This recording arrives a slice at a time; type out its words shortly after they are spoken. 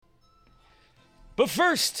But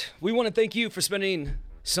first, we want to thank you for spending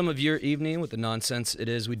some of your evening with the nonsense it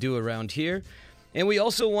is we do around here. And we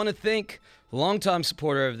also want to thank longtime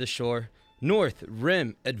supporter of the shore, North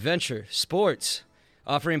Rim Adventure Sports,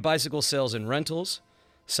 offering bicycle sales and rentals,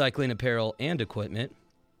 cycling apparel and equipment,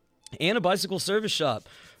 and a bicycle service shop.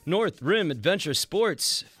 North Rim Adventure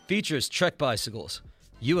Sports features Trek Bicycles,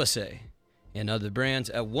 USA, and other brands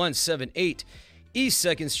at 178 East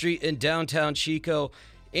 2nd Street in downtown Chico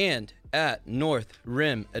and at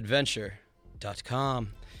northrimadventure.com.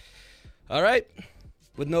 All right,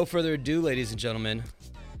 with no further ado, ladies and gentlemen,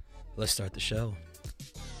 let's start the show.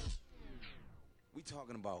 We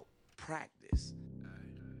talking about practice.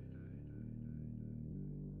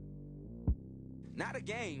 Not a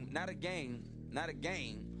game.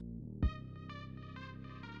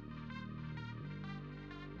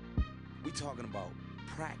 We talking about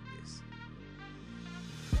practice.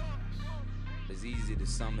 It's easy to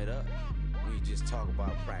sum it up when you just talk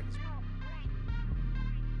about practice.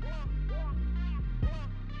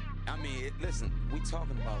 I mean, listen, we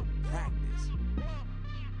talking about practice.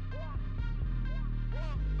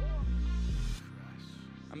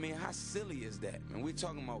 I mean, how silly is that, man? We're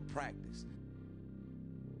talking about practice.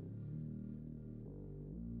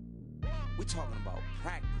 We're talking about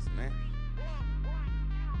practice, man.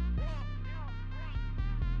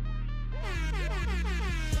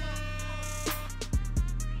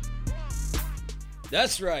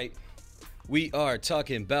 That's right. We are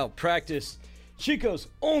talking about practice. Chico's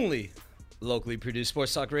only locally produced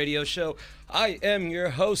sports talk radio show. I am your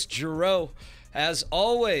host, Jero. As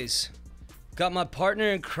always, got my partner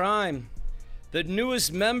in crime, the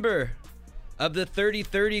newest member of the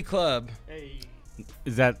 30-30 Club. Hey.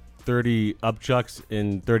 Is that 30 upchucks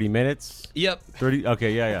in 30 minutes? Yep. 30.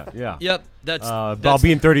 Okay, yeah. Yep. That's While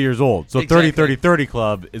being 30 years old. So Exactly. 30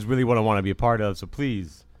 Club is really what I want to be a part of. So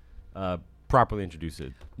please properly introduce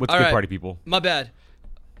it. What's All good, right. party people? My bad.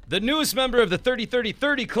 The newest member of the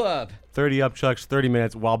 30-30-30 Club. 30 upchucks, 30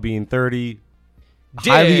 minutes while being 30.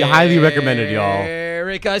 Highly recommended, y'all.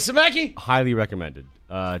 Eric Isamaki. Highly recommended.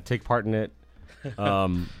 Take part in it.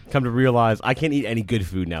 Come to realize I can't eat any good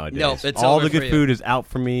food nowadays. No, it's all over the for good you. food is out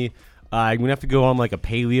for me. I'm gonna have to go on like a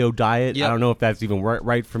paleo diet. Yep. I don't know if that's even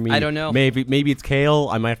right for me. I don't know. Maybe it's kale.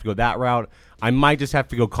 I might have to go that route. I might just have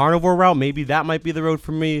to go carnivore route. Maybe that might be the road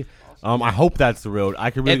for me. I hope that's the road. I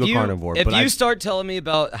could really go carnivore. If but you start telling me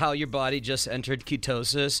about how your body just entered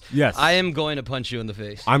ketosis, Yes. I am going to punch you in the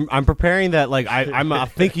face. I'm preparing that. Like I'm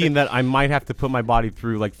thinking that I might have to put my body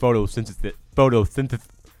through like photosynthesis.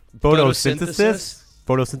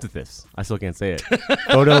 I still can't say it.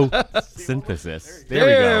 Photosynthesis.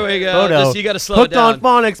 There we go. Photo. Just- you gotta slow Hooked it down. on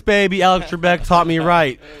phonics, baby. Alex Trebek taught me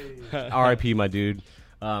right. R.I.P. my dude.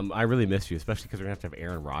 I really miss you, especially because we're gonna have to have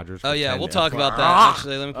Aaron Rodgers. Oh, yeah, pretend we'll to- talk about that.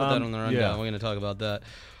 Actually, let me put that on the rundown. yeah. We're going to talk about that.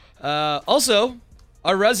 Also,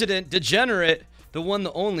 our resident degenerate, the one,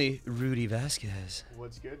 the only, Rudy Vasquez.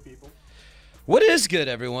 What's good, people? What is good,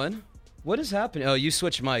 everyone? What is happening? Oh, you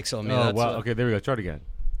switched mics on me. Oh That's wow. Okay, there we go. Start again.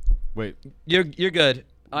 Wait. You're good.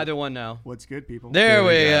 Either one now. What's good, people? There we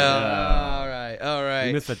go. Yeah. All You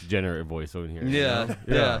right. missed that degenerate voice over here. you Yeah, know?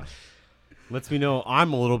 yeah. Lets me know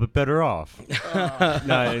I'm a little bit better off.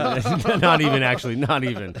 No, not even actually. Not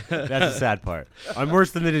even. That's the sad part. I'm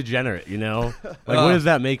worse than the degenerate. You know, like what does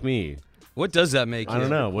that make me? What does that make you? I don't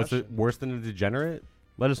know. What's it worse than a degenerate?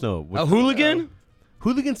 Let us know. A hooligan?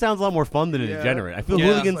 Hooligan sounds a lot more fun than a Yeah. degenerate. I feel Yeah.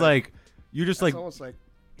 hooligans It's like you're just It's like almost like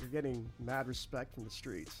you're getting mad respect from the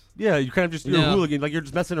streets. yeah, you kind of just you're Yeah. a hooligan like you're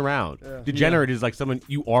just messing around. Yeah. Degenerate is like someone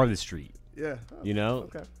you are the street. Yeah. You know.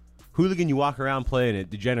 Okay. Hooligan, you walk around playing it.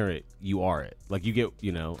 Degenerate, you are it. Like you get,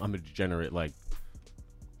 I'm a degenerate. Like,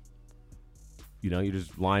 you're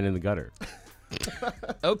just lying in the gutter,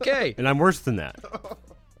 Okay. and I'm worse than that.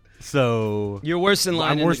 So You're worse than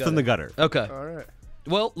lying I'm in worse than the gutter. Okay. All right.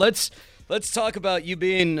 Well, let's talk about you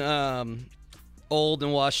being old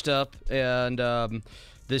and washed up, and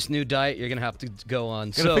this new diet you're gonna have to go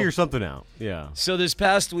on. Gotta figure something out. Yeah. So this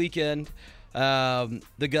past weekend,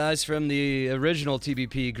 the guys from the original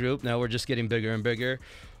TBP group, now we're just getting bigger and bigger,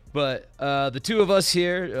 but the two of us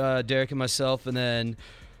here, Derek and myself, and then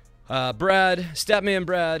Brad, Statman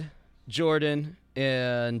Brad, Jordan,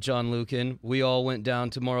 and John Lucan, we all went down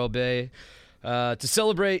to Morro Bay to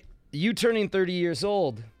celebrate you turning 30 years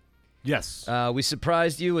old. Yes. We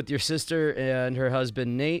surprised you with your sister and her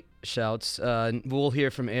husband, Nate. Shouts. We'll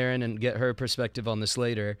hear from Erin and get her perspective on this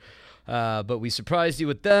later. But we surprised you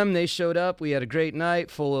with them. They showed up. We had a great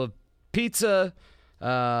night full of pizza,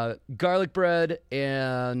 garlic bread,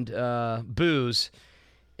 and booze.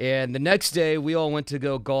 And the next day, we all went to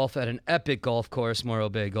go golf at an epic golf course, Morro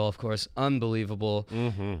Bay Golf Course. Unbelievable.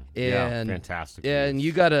 Mm-hmm. And, fantastic. And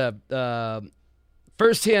you got a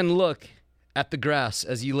first-hand look at the grass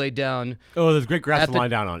as you laid down. Oh, there's great grass At to the- lie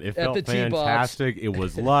down on. It at felt the tee box. fantastic. It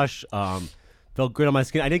was lush. Felt good on my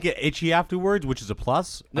skin. I didn't get itchy afterwards, which is a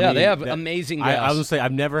plus. Yeah, they have amazing grass. I was gonna say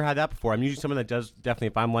I've never had that before. I'm usually someone that does definitely.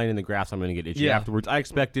 If I'm laying in the grass, I'm gonna get itchy Yeah. afterwards. I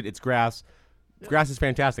expect it. It's grass. Grass is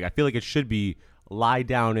fantastic. I feel like it should be lie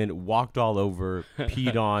down in, walked all over,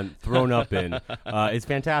 peed on, thrown up in. It's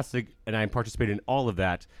fantastic, and I participated in all of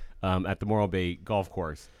that at the Morro Bay Golf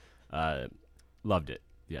Course. Loved it.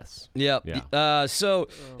 Yes. Yep. Yeah. So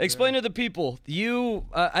explain to the people.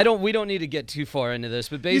 We don't need to get too far into this,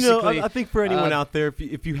 but basically, I think for anyone out there,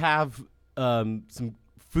 if you have some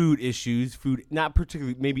food issues, not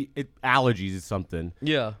particularly, maybe allergies is something.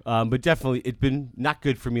 yeah. But definitely, it's been not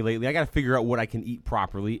good for me lately. I got to figure out what I can eat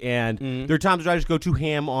properly, and there are times where I just go too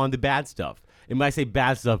ham on the bad stuff. And when I say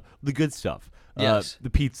bad stuff, the good stuff. Yes. The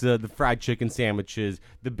pizza, the fried chicken sandwiches,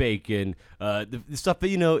 the bacon, the stuff that,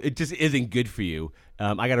 it just isn't good for you.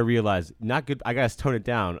 I got to realize, not good. I got to tone it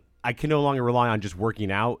down. I can no longer rely on just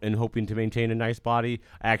working out and hoping to maintain a nice body.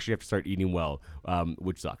 I actually have to start eating well,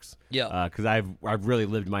 which sucks. Yeah. Because I've really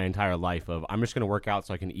lived my entire life of I'm just going to work out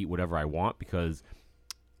so I can eat whatever I want, because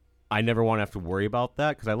I never want to have to worry about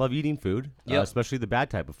that, because I love eating food, Yep. especially the bad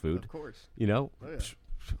type of food. Of course.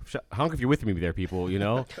 Honk if you're with me there, people.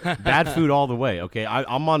 Bad food all the way. Okay,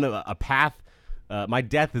 I'm on a path. My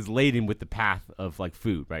death is laden with the path of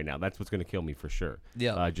food right now. That's what's going to kill me for sure.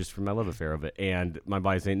 Yeah. Just from my love affair of it, and my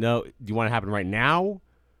body's saying, no. Do you want it to happen right now,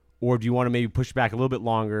 or do you want to maybe push back a little bit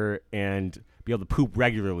longer and be able to poop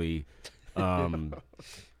regularly, and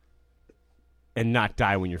not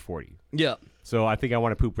die when you're 40? Yeah. So I think I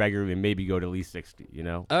want to poop regularly and maybe go to at least 60.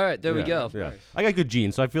 All right. There we go. Yeah. I got good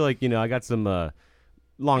genes, so I feel like I got some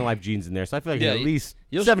long life genes in there, so I feel like Yeah, at least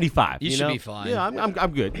you'll- 75. you should be fine. Yeah,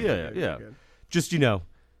 I'm good. Yeah. Good. Just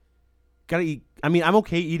gotta eat. I mean, I'm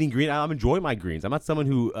okay eating green. I'm enjoying my greens. I'm not someone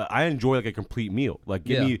who I enjoy a complete meal.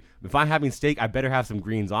 Give me, if I'm having steak, I better have some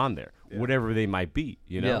greens on there, whatever they might be.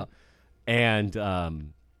 Yeah. And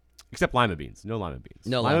except lima beans. No lima beans.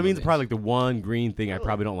 No lima lima beans are beans. probably the one green thing I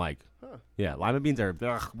probably don't like. Yeah, lima beans are.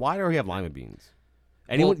 Why do we have lima beans?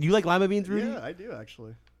 Anyone? You like lima beans, Rudy? Yeah, I do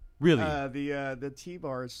actually. Really? The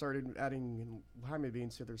T-bars started adding lima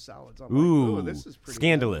beans to their salads. I'm Ooh, like, oh, this is pretty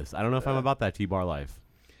scandalous. I don't know if I'm about that T-bar life.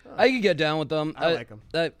 I could get down with them. I like 'em.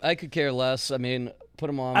 I could care less. I mean, put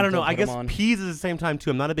them on. I don't know. put I 'em guess on. peas is the same time too.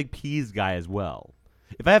 I'm not a big peas guy as well.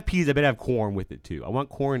 If I have peas, I better have corn with it too. I want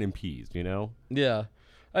corn and peas. Yeah.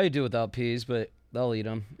 I could do without peas, but I'll eat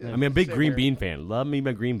them. Yeah. I'm a big Same green here. bean fan. Love me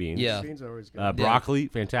my green beans. Yeah. Beans are always good. Broccoli,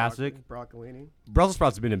 fantastic. Broccolini. Brussels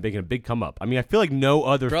sprouts have been making a big come up. I mean, I feel like no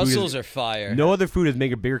other Brussels food are fire. no other food has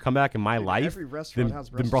made a bigger comeback in my life Every restaurant than, has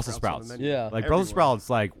than Brussels sprouts. sprouts. On the menu. Yeah. Like Brussels Everywhere.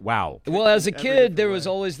 sprouts, wow. Well, as a Every kid, different there was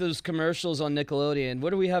way. always those commercials on Nickelodeon.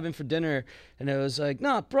 What are we having for dinner? And it was like,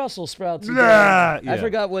 Brussels sprouts. again." Nah. I Yeah.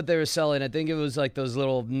 forgot what they were selling. I think it was like those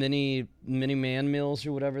little mini man meals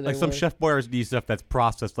or whatever they Like were. some Chef Boyardee stuff that's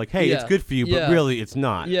processed. Like, hey, it's Yeah. good for you, Yeah. but really, it's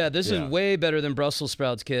not. Yeah, this is way better than Brussels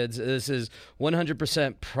sprouts, kids. This is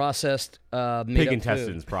 100% processed made Pig up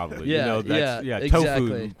intestines, food. probably. Yeah, That's, yeah, tofu,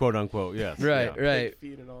 exactly. quote unquote. Yes. Right, yeah. right.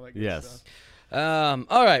 Feed and all that good Yes. stuff.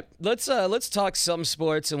 All right, let's talk some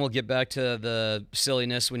sports, and we'll get back to the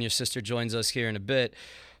silliness when your sister joins us here in a bit.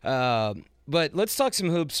 But let's talk some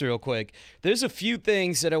hoops real quick. There's a few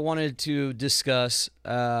things that I wanted to discuss,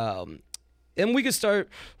 and we could start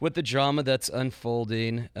with the drama that's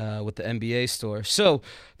unfolding with the NBA store. So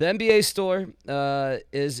the NBA store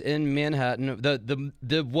is in Manhattan,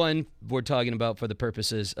 the one we're talking about for the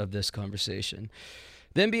purposes of this conversation.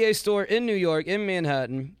 The NBA store in New York, in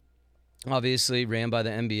Manhattan, obviously ran by the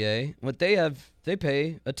NBA. What they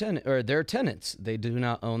pay a tenant, or their tenants. They do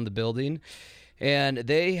not own the building, and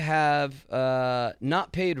they have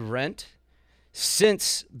not paid rent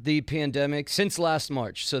since the pandemic, since last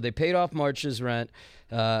March. So they paid off March's rent.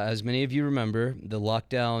 As many of you remember, the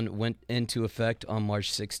lockdown went into effect on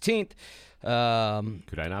March 16th.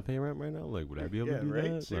 Could I not pay rent right now? Like, would I be able Yeah, to do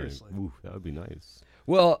right? that? Seriously. Like, ooh, that would be nice.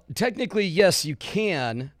 Well, technically, yes, you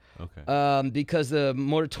can. Okay. Because the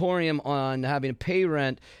moratorium on having to pay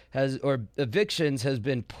rent or evictions has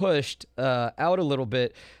been pushed out a little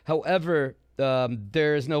bit. However,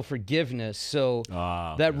 there is no forgiveness, so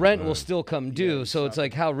that rent will still come due. So it's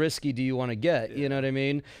like, how risky do you want to get? You know what I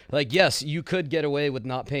mean? Like, yes, you could get away with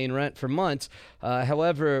not paying rent for months.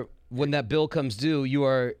 However, when that bill comes due, you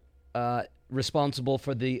are responsible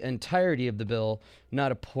for the entirety of the bill,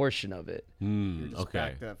 not a portion of it. You just Okay.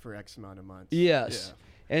 back that for X amount of months. Yes.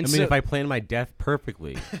 And I mean, so, if I plan my death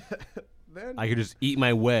perfectly, Then I could just eat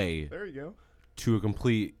my way there you go. to a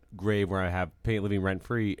complete grave where I have living rent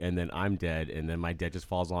free, and then I'm dead, and then my debt just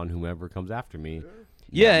falls on whomever comes after me.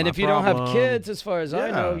 yeah, Not and my if you don't have problem. kids, as far as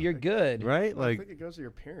I know, Yeah. you're good. Right? I Like, think it goes to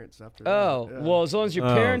your parents after. Oh, that. Yeah. well, as long as your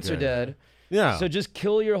Oh, parents are okay. dead. yeah. So just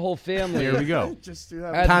kill your whole family. Here we go. Just do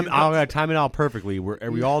that. Add- I'm gonna time it out perfectly.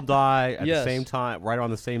 We all die at Yes. the same time, right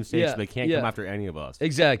on the same stage, Yeah, so they can't yeah. come after any of us.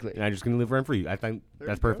 Exactly. And I'm just gonna live rent free. I think There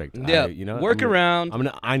that's you go. perfect. Yeah. You know, Work around. I'm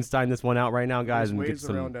gonna Einstein this one out right now, guys, There's and get ways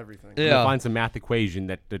some. around everything. Yeah. I'm gonna find some math equation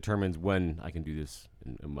that determines when I can do this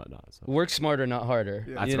and whatnot. So Work smarter, not harder.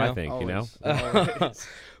 Yeah. that's you what know? I think. Always. You know. Always.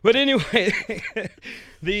 But anyway,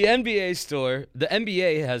 the NBA store, the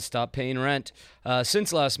NBA has stopped paying rent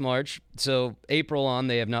since last March. So April on,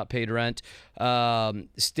 they have not paid rent,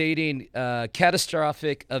 stating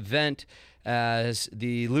catastrophic event as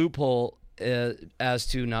the loophole as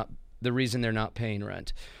to not the reason they're not paying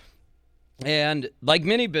rent. And like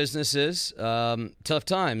many businesses, tough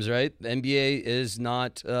times, right? The NBA is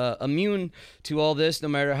not immune to all this, no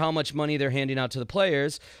matter how much money they're handing out to the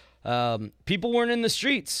players. People weren't in the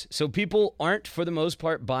streets, so people aren't, for the most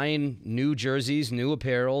part, buying new jerseys, new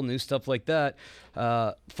apparel, new stuff like that.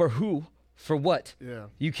 For who? For what? Yeah.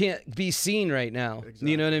 You can't be seen right now.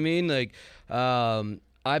 You know what I mean? Like,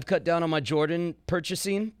 I've cut down on my Jordan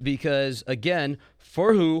purchasing because, again,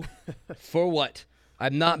 for who? For what?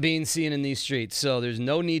 I'm not being seen in these streets, so there's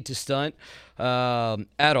no need to stunt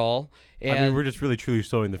at all. And I mean, we're just really truly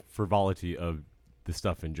showing the frivolity of the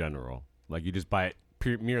stuff in general. Like, you just buy it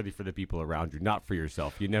merely for the people around you, not for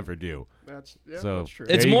yourself. You never do. That's So that's true.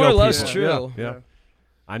 It's there you more go, or less people. true. Yeah.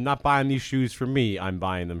 I'm not buying these shoes for me. I'm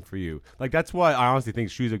buying them for you. Like, that's why I honestly think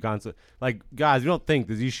shoes have gone so. Like, guys, you don't think,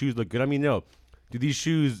 does these shoes look good on me? No. Do these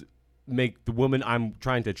shoes make the woman I'm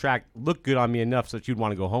trying to attract look good on me enough so that you'd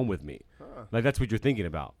want to go home with me? Like, that's what you're thinking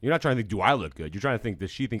about. You're not trying to think, do I look good? You're trying to think, does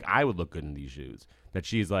she think I would look good in these shoes? That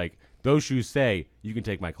she's like, those shoes say you can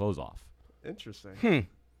take my clothes off. Interesting.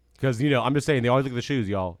 Because, you know, I'm just saying, they always look at the shoes,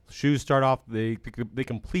 y'all. Shoes start off, they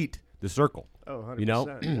complete the circle. Oh, 100%. You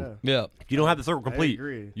know? Yeah. Yeah. If you don't have the circle complete,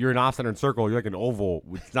 agree. you're an off-centered circle. You're like an oval.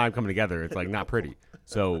 It's not coming together. It's like not pretty.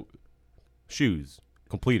 So, shoes,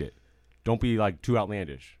 complete it. Don't be like too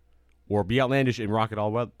outlandish, or be outlandish and rock it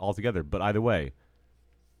all together. But either way,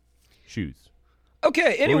 shoes. Okay,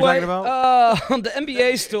 What were we anyway, talking the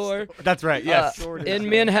NBA store That's right. Yes. in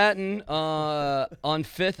Manhattan on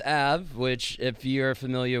Fifth Ave, which if you're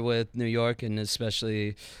familiar with New York and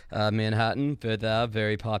especially Manhattan, Fifth Ave,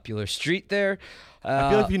 very popular street there. I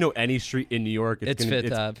feel like if you know any street in New York, It's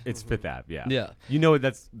Fifth Ave. It's Fifth Ve. Yeah. Yeah. You know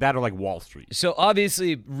that's that or like Wall Street. So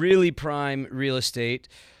obviously, really prime real estate.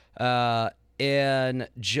 And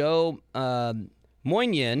Joe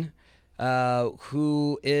Moynihan,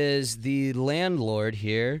 who is the landlord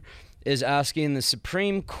here, is asking the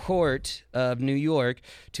Supreme Court of New York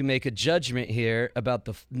to make a judgment here about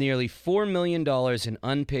the nearly $4 million in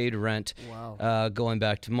unpaid rent going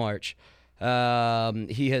back to March.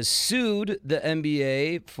 He has sued the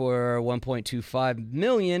NBA for $1.25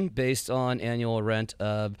 million based on annual rent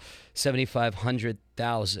of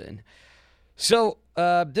 $7,500. So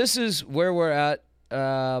this is where we're at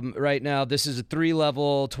right now. This is a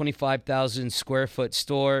 3-level, 25,000 square foot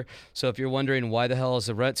store. So if you're wondering why the hell is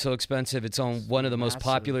the rent so expensive, it's on one of the most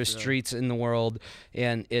popular streets in the world,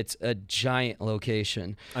 and it's a giant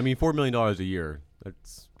location. I mean, $4 million a year. That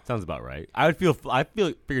sounds about right. I figured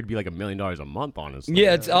it'd be like $1 million a month, honestly.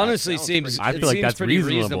 Yeah, it honestly seems. I it feel like seems that's pretty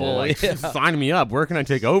reasonable. Like, Yeah. sign me up. Where can I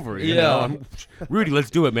take over? You Yeah. know? Rudy, let's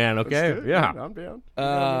do it, man. Okay. Let's do it, Yeah. man. I'm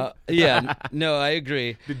down. Yeah, no, I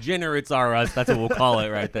agree. Degenerates are us. That's what we'll call it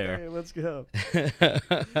right there. Hey, let's go.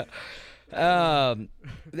 And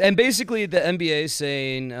basically, the NBA is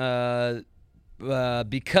saying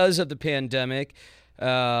because of the pandemic,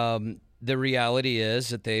 the reality is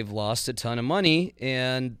that they've lost a ton of money,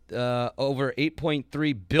 and over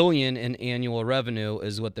 $8.3 billion in annual revenue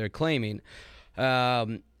is what they're claiming.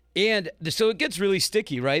 And so it gets really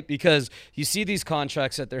sticky, right? Because you see these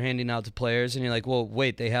contracts that they're handing out to players, and you're like, well,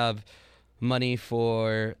 wait, they have money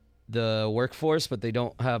for the workforce, but they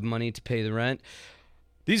don't have money to pay the rent.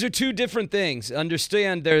 These are two different things.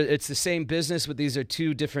 Understand it's the same business, but these are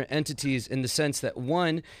two different entities in the sense that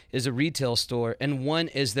one is a retail store and one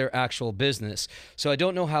is their actual business. So I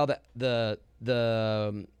don't know how the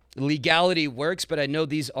legality works, but I know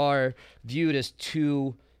these are viewed as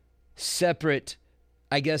two separate,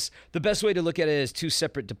 I guess the best way to look at it is two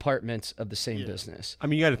separate departments of the same business. I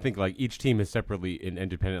mean, you got to think like each team is separately and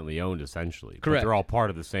independently owned, essentially. But Correct. they're all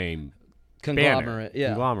part of the same Conglomerate, banner, yeah.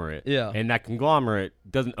 conglomerate. Yeah. And that conglomerate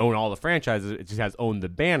doesn't own all the franchises. It just has owned the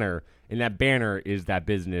banner, and that banner is that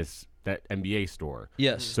business, that NBA store.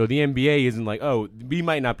 Yes. So the NBA isn't like, oh, we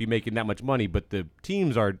might not be making that much money, but the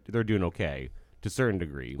teams they're doing okay to a certain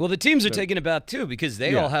degree. Well, the teams are taking a bath too because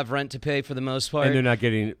they Yeah. all have rent to pay for the most part. And they're not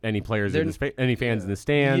getting any players any fans in the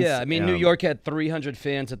stands. Yeah, I mean, New York had 300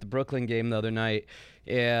 fans at the Brooklyn game the other night,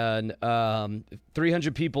 and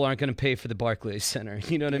 300 people aren't going to pay for the Barclays Center.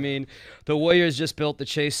 You know what I mean? The Warriors just built the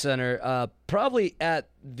Chase Center, probably at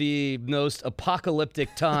the most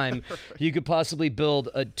apocalyptic time you could possibly build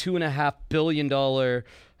a $2.5 billion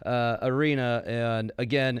arena. And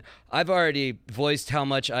again, I've already voiced how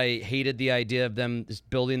much I hated the idea of them just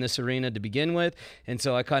building this arena to begin with, and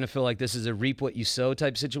so I kind of feel like this is a reap what you sow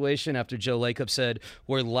type situation after Joe Lacob said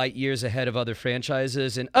we're light years ahead of other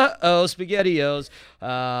franchises, and SpaghettiOs,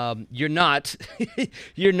 you're not.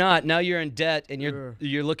 You're not. Now you're in debt, and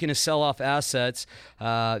you're looking to sell off assets.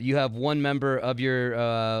 You have one member of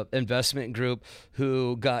your investment group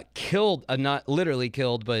who got killed, not literally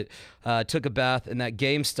killed, but took a bath in that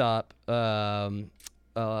GameStop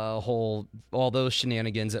all those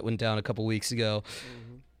shenanigans that went down a couple weeks ago.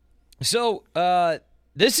 Mm-hmm. So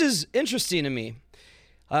this is interesting to me.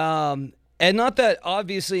 And not that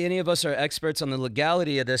obviously any of us are experts on the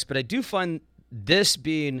legality of this, but I do find this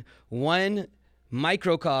being one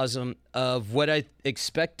microcosm of what I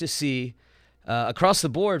expect to see across the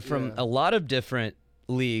board from a lot of different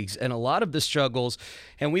leagues and a lot of the struggles.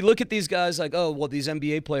 And we look at these guys like, oh, well, these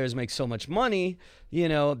NBA players make so much money. You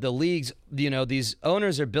know, the leagues, you know, these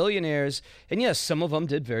owners are billionaires. And yes, some of them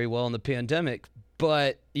did very well in the pandemic.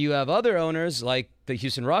 But you have other owners like the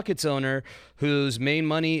Houston Rockets owner whose main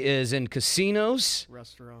money is in casinos,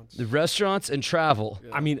 restaurants and travel.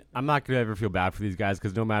 Yeah. I mean, I'm not going to ever feel bad for these guys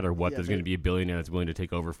because no matter what, there's going to be a billionaire that's willing to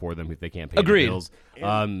take over for them if they can't pay the bills.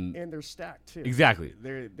 And they're stacked, too. Exactly.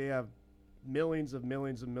 They have millions of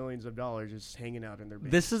dollars just hanging out in their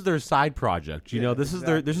bank. This is their side project, you know. This is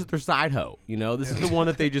their side hoe, you know. This is the one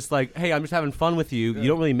that they just like, hey, I'm just having fun with you. You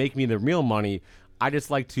don't really make me the real money. I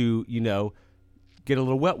just like to, you know, get a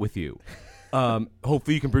little wet with you.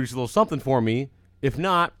 Hopefully you can produce a little something for me. If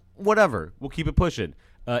not, whatever. We'll keep it pushing.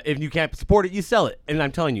 If you can't support it, you sell it. And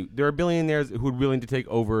I'm telling you, there are billionaires who are willing to take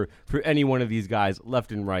over for any one of these guys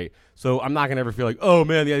left and right. So I'm not going to ever feel like, oh,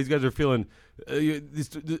 man, yeah, these guys are feeling the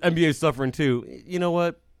NBA is suffering too. You know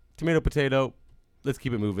what? Tomato, potato. Let's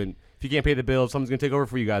keep it moving. If you can't pay the bill, someone's going to take over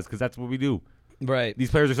for you guys because that's what we do. Right.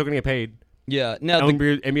 These players are still going to get paid. Yeah. Now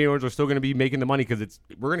NBA owners are still going to be making the money because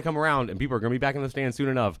we're going to come around and people are going to be back in the stands soon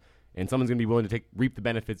enough, and someone's going to be willing to reap the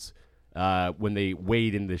benefits when they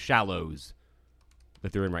wade in the shallows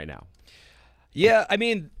that they're in right now. Yeah, I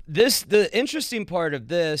mean, the interesting part of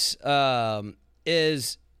this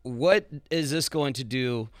is what is this going to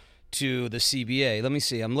do to the CBA? Let me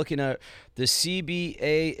see. I'm looking at the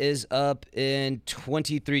CBA is up in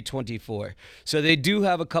 23-24. So they do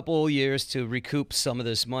have a couple of years to recoup some of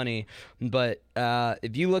this money. But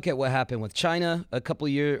if you look at what happened with China a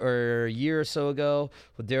year or so ago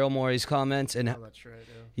with Daryl Morey's comments, and that's right,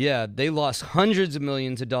 yeah, they lost hundreds of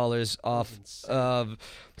millions of dollars off of.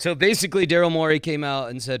 So basically, Daryl Morey came out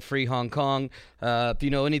and said, "Free Hong Kong." If you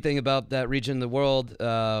know anything about that region of the world,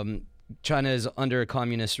 China is under a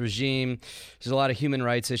communist regime. There's a lot of human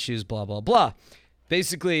rights issues, blah, blah, blah.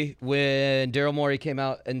 Basically, when Daryl Morey came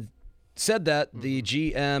out and said that, the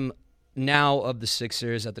GM now of the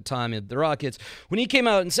Sixers at the time of the Rockets, when he came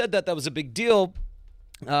out and said that, that was a big deal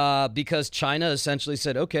because China essentially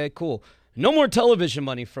said, okay, cool, no more television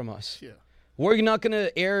money from us. Yeah. We're not going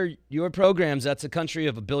to air your programs. That's a country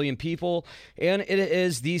of 1 billion people, and it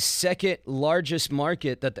is the second largest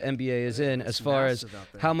market that the NBA is in as far as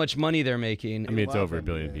how much money they're making. I mean, it's over 1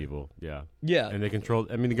 billion people. Yeah. Yeah. And they control.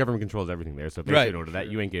 I mean, the government controls everything there. So if they say no to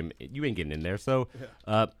that, you ain't getting in there. So,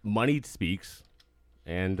 money speaks,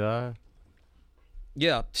 and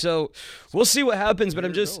yeah. So we'll see what happens. But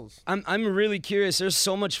I'm really curious. There's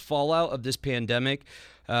so much fallout of this pandemic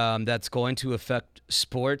that's going to affect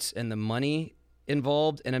sports and the money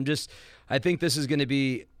involved. And I think this is going to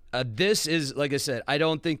be, this is, like I said, I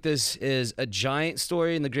don't think this is a giant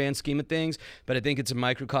story in the grand scheme of things, but I think it's a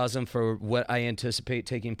microcosm for what I anticipate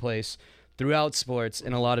taking place throughout sports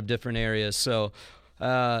in a lot of different areas. So,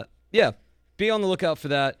 yeah, be on the lookout for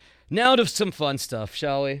that. Now to some fun stuff,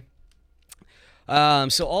 shall we?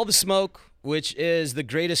 So All the Smoke, which is the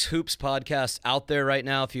greatest hoops podcast out there right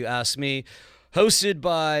now, if you ask me, hosted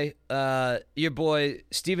by your boy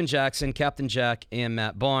Steven Jackson, Captain Jack, and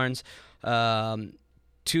Matt Barnes,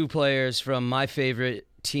 two players from my favorite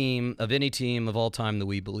team of any team of all time, the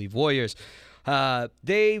We Believe Warriors.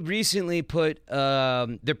 They recently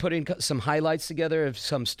they're putting some highlights together of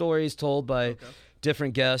some stories told by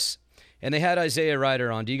different guests, and they had Isaiah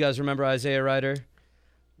Ryder on. Do you guys remember Isaiah Ryder?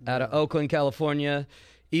 Out of Oakland, California.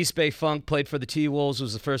 East Bay Funk, played for the T-Wolves,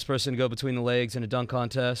 was the first person to go between the legs in a dunk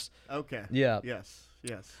contest. Okay. Yeah. Yes.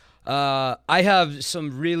 Yes. I have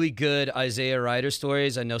some really good Isaiah Ryder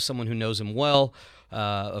stories. I know someone who knows him well,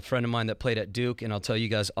 a friend of mine that played at Duke, and I'll tell you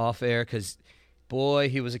guys off air because, boy,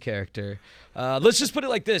 he was a character. Let's just put it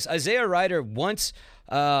like this. Isaiah Ryder once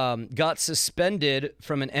got suspended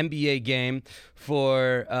from an NBA game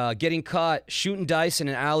for getting caught shooting dice in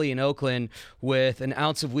an alley in Oakland with an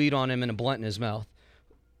ounce of weed on him and a blunt in his mouth.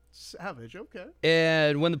 Savage, okay.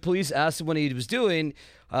 And when the police asked him what he was doing,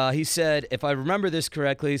 he said, if I remember this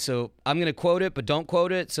correctly, so I'm going to quote it, but don't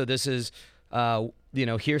quote it. So this is,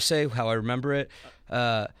 hearsay, how I remember it.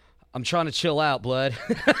 I'm trying to chill out, blood.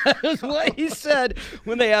 That's what he said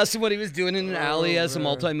when they asked him what he was doing in an alley as a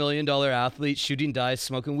multi-million-dollar athlete, shooting dice,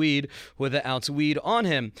 smoking weed with an ounce of weed on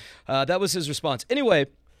him. That was his response. Anyway,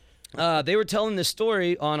 they were telling this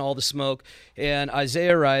story on All the Smoke, and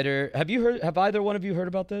Isaiah Ryder. Have either one of you heard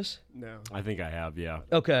about this? No. I think I have, yeah.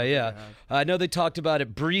 Okay, yeah. I know they talked about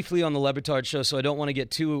it briefly on the Le Batard show, so I don't want to get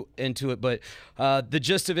too into it, but the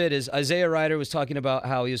gist of it is Isaiah Ryder was talking about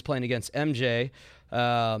how he was playing against MJ,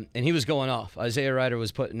 and he was going off. Isaiah Ryder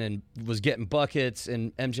was getting buckets,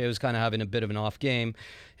 and MJ was kind of having a bit of an off game.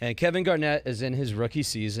 And Kevin Garnett is in his rookie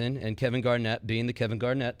season, and Kevin Garnett, being the Kevin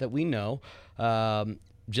Garnett that we know,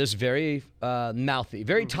 just very mouthy,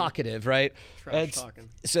 very talkative, right? Trash talking.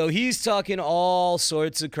 So he's talking all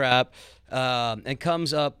sorts of crap and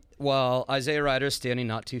comes up while Isaiah Ryder is standing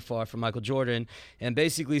not too far from Michael Jordan and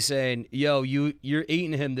basically saying, yo, you're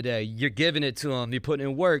eating him today. You're giving it to him. You're putting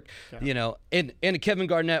in work, in a Kevin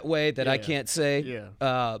Garnett way that I can't say.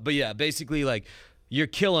 Yeah. But yeah, basically like you're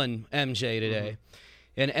killing MJ today.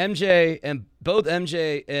 And both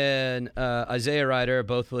MJ and Isaiah Ryder are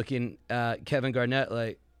both looking at Kevin Garnett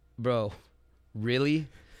like, bro, really?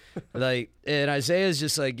 And Isaiah's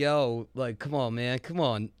just like, yo, like, come on, man, come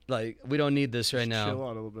on. Like, we don't need this right now. Chill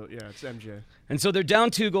out a little bit. Yeah, it's MJ. And so they're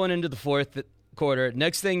down 2 going into the fourth quarter.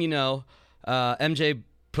 Next thing you know, MJ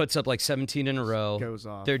puts up like 17 in a row. Goes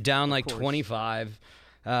off. They're down like course. 25.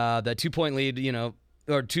 That 2-point lead,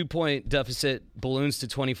 or 2-point deficit balloons to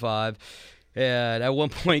 25. And at one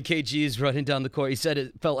point, KG is running down the court. He said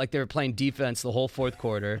it felt like they were playing defense the whole fourth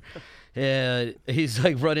quarter. And he's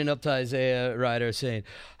like running up to Isaiah Ryder saying,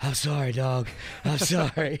 I'm sorry, dog. I'm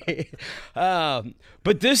sorry.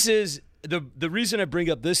 But this is the reason I bring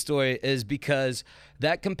up this story is because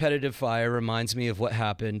that competitive fire reminds me of what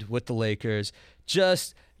happened with the Lakers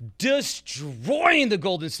just destroying the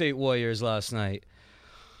Golden State Warriors last night.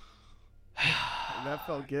 And that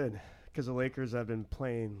felt good because the Lakers have been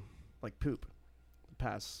playing like poop the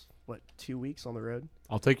past, 2 weeks on the road?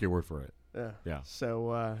 I'll take your word for it. Yeah.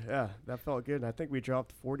 So, that felt good. And I think we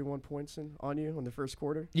dropped 41 points on you in the first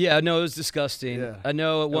quarter. Yeah, no, it was disgusting. Yeah. I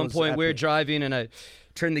know at one point we were epic. driving and I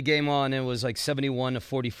turned the game on and it was like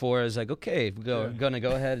 71-44. I was like, okay, we're going to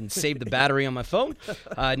go ahead and save the battery on my phone.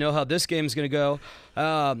 I know how this game's going to go.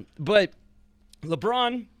 But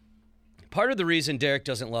LeBron, part of the reason Derek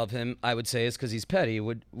doesn't love him, I would say, is because he's petty.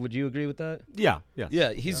 Would you agree with that? Yeah.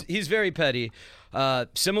 Yeah, he's very petty,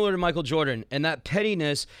 similar to Michael Jordan. And that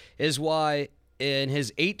pettiness is why in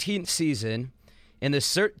his 18th season, in the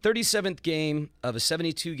 37th game of a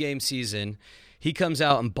 72-game season, he comes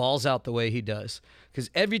out and balls out the way he does. Because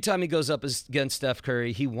every time he goes up against Steph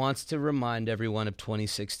Curry, he wants to remind everyone of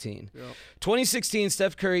 2016. Yep. 2016,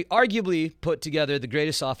 Steph Curry arguably put together the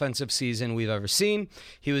greatest offensive season we've ever seen.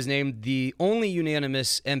 He was named the only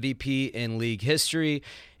unanimous MVP in league history.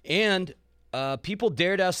 And people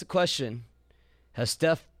dared ask the question, has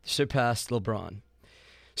Steph surpassed LeBron?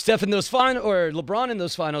 LeBron in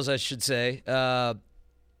those finals, I should say,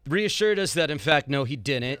 reassured us that, in fact, no, he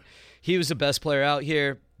didn't. He was the best player out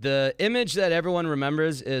here. The image that everyone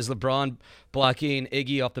remembers is LeBron blocking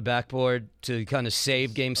Iggy off the backboard to kind of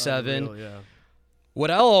save Game 7. Unreal, yeah. What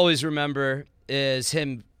I'll always remember is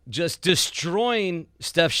him just destroying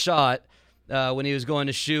Steph's shot when he was going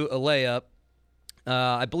to shoot a layup.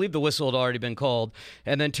 I believe the whistle had already been called,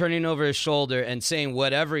 and then turning over his shoulder and saying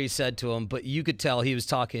whatever he said to him, but you could tell he was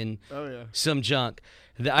talking some junk.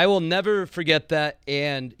 I will never forget that,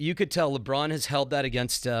 and you could tell LeBron has held that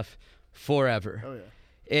against Steph forever. Oh, yeah.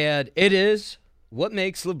 And it is what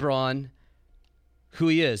makes LeBron who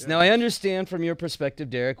he is. Yeah. Now, I understand from your perspective,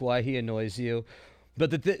 Derek, why he annoys you,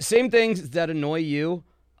 but the same things that annoy you,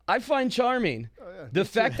 I find charming. Oh, yeah. The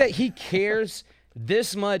fact that he cares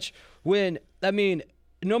this much when,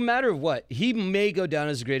 no matter what, he may go down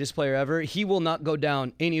as the greatest player ever. He will not go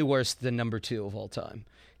down any worse than number 2 of all time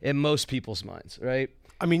in most people's minds, right?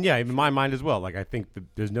 I mean, yeah, in my mind as well. Like, I think that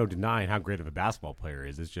there's no denying how great of a basketball player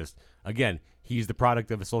is. It's just, again, he's the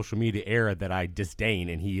product of a social media era that I disdain,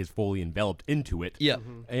 and he is fully enveloped into it. Yeah.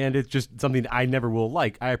 And it's just something that I never will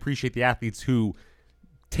like. I appreciate the athletes who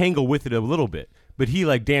tangle with it a little bit, but he,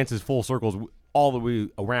 like, dances full circles all the way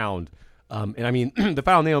around. And, I mean, the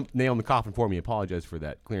final nail in the coffin for me, apologize for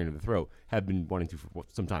that clearing of the throat, have been wanting to for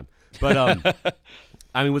some time. But,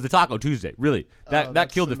 I mean, was the Taco Tuesday. Really.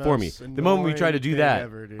 That killed it for me. The moment we tried to do that,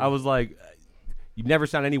 I was like, you never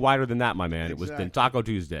sound any wider than that, my man. Exactly. It was the Taco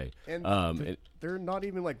Tuesday. And they're not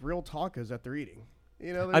even like real tacos that they're eating.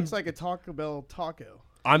 You know, it's like a Taco Bell taco.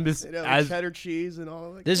 I'm just, You know, like cheddar cheese and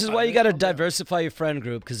all that. This is why you got to diversify your friend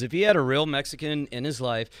group, because if he had a real Mexican in his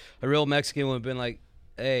life, a real Mexican would have been like,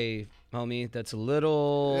 hey, homie, that's a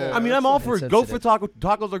little... Yeah. I mean, I'm all for it. Go for insensitive.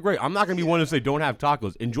 tacos are great. I'm not going to be one to say don't have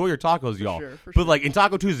tacos. Enjoy your tacos, y'all. sure, for But, sure. like, in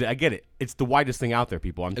Taco Tuesday, I get it. It's the widest thing out there,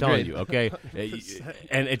 people. I'm telling Agreed. you, okay?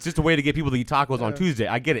 And it's just a way to get people to eat tacos on Tuesday.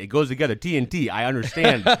 I get it. It goes together. TNT. I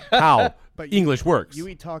understand how But English works. You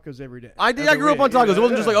eat tacos every day. I did. I Every grew up on week, you tacos. It know?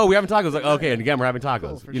 wasn't just like, Yeah. oh, we having tacos. Like, okay, and again, we're having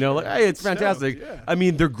tacos. for You know, sure. like, hey, it's Stoked, fantastic. yeah. I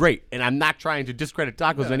mean, they're great, and I'm not trying to discredit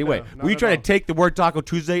tacos in any way. no, not When you at try to all. take the word Taco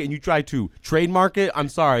Tuesday and you try to trademark it, I'm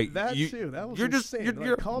sorry. That you, too. That was you're just insane. Like,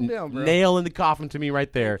 you're calm down, bro. nail in the coffin to me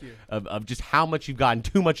right there you. of just how much you've gotten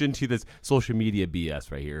too much into this social media BS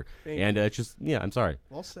right here, and it's just I'm sorry.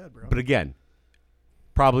 Well said, bro. But again,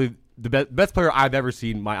 probably the best player I've ever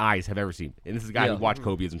seen, my eyes have ever seen, and this is a guy Yeah. who watched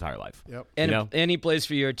Kobe his entire life. Yep. And, you know? and he plays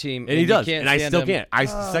for your team. And he you does, can't and I stand still him.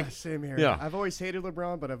 can't. Same here. Yeah. I've always hated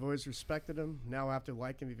LeBron, but I've always respected him. Now I have to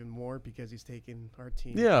like him even more because he's taking our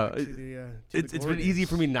team. Yeah, back to the, to it's the been glory easy days.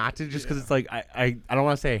 for me not to, just because it's like I don't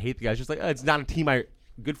want to say I hate the guys. Just like it's not a team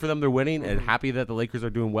good for them, they're winning, and happy that the Lakers are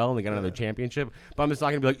doing well and they got another championship. But I'm just not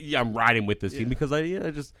gonna be like, yeah, I'm riding with this team because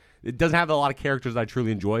it doesn't have a lot of characters that I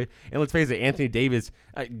truly enjoy. And let's face it, Anthony Davis,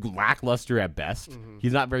 lackluster at best.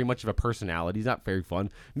 He's not very much of a personality. He's not very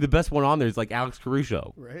fun. The best one on there is like Alex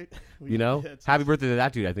Caruso. Right? You know, Yeah, it's- happy birthday to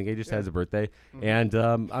that dude. I think he just has a birthday, and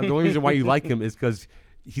the only reason why you like him is because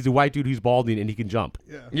he's a white dude who's balding and he can jump.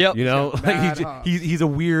 Yeah. Yep. You know, got like mad hops. he's a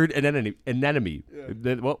weird anemone.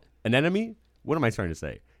 Well, an enemy? What am I trying to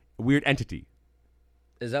say? A weird entity.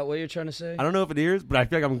 Is that what you're trying to say? I don't know if it is, but I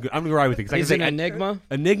feel like I'm gonna go right with it. 'cause I He's can an say enigma?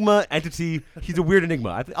 enigma entity. He's a weird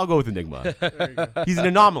enigma. I'll go with enigma. He's an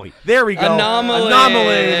anomaly. There we go. Anomaly.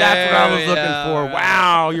 That's what I was There we looking go. for.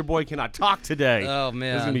 Wow, your boy cannot talk today. Oh,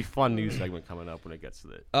 man. This is gonna be a fun news segment coming up when it gets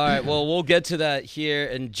to it. All right, well, we'll get to that here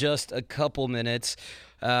in just a couple minutes.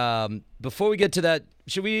 Before we get to that,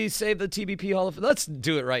 should we save the TBP Hall of Fame? Let's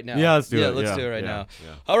do it right now. Yeah, let's do it. Let's Yeah, do it right yeah, now.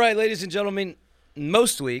 yeah. All right, ladies and gentlemen,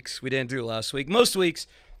 most weeks, we didn't do it last week, most weeks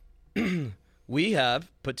we have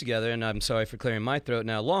put together, and I'm sorry for clearing my throat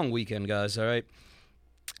now, long weekend, guys, all right?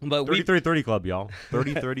 But 30-30 club, y'all.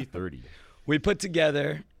 30-30-30. we put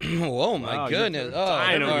together, oh, my Wow, goodness. You're Oh,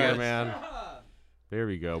 dying over all here, right. man. There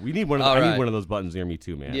we go. We need one of. All I right. need one of those buttons near me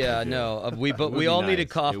too, man. Yeah, I do. no. It We would be all need a nice.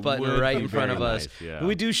 cough It button would right be in front of very us. nice, yeah.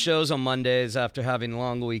 We do shows on Mondays after having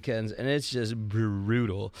long weekends, and it's just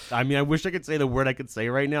brutal. I mean, I wish I could say the word I could say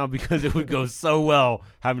right now because it would go so well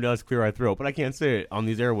having us clear our throat, but I can't say it on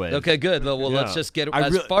these airwaves. Okay, good. Well, let's Yeah. just get I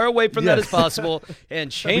as really- far away from that Yes. as possible and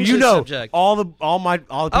But change you the know, subject. all the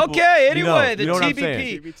people, Okay, you know, anyway, you know the what I'm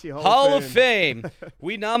saying. TBP TBT Hall of Fame.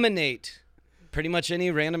 We nominate pretty much any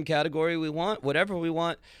random category we want, whatever we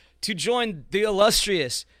want, to join the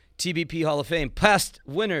illustrious TBP Hall of Fame. Past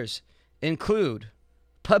winners include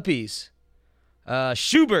Puppies,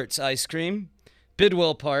 Schubert's Ice Cream,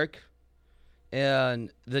 Bidwell Park,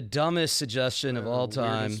 and the dumbest suggestion of all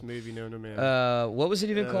time. Weirdest movie known to man. What was it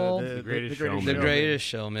even called? The Greatest The Showman. Greatest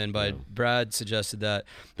Showman by Brad suggested that.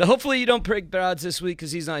 But hopefully you don't pick Brad's this week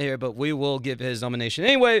because he's not here, but we will give his nomination.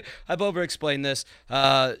 Anyway, I've over-explained this.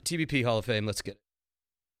 TBP Hall of Fame, let's get it.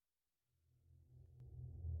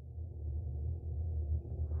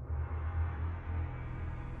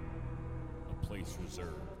 A place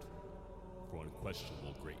reserved for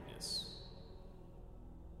unquestionable greatness.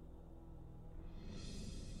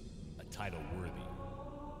 A title worthy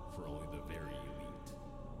for only the very elite.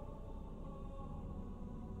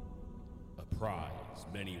 A prize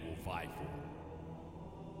many will vie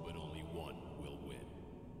for, but only one will win.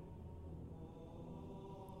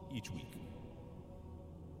 Each week,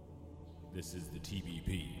 this is the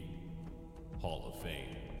TBP Hall of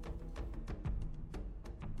Fame.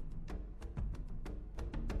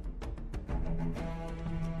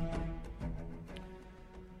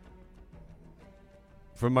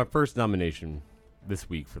 For my first nomination this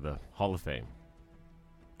week for the Hall of Fame,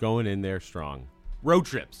 going in there strong. Road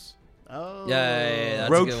trips. Oh. Yeah, that's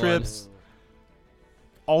a Road good trips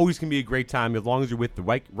always can be a great time as long as you're with the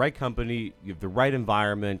right company, you have the right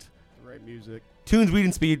environment. The right music. Tunes, weed,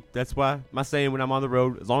 and speed. That's why I'm saying when I'm on the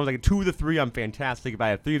road, as long as I get 2 of the 3, I'm fantastic. If I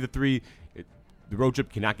have 3 of the 3, the road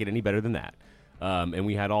trip cannot get any better than that. And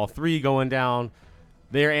we had all 3 going down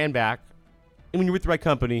there and back. And when you're with the right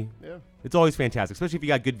company, Yeah. it's always fantastic, especially if you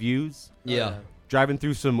got good views. Yeah. Driving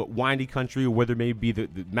through some windy country, whether it may be the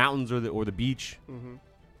mountains or the beach. Mm-hmm.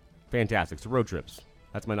 Fantastic. So road trips.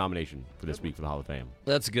 That's my nomination for this week for the Hall of Fame.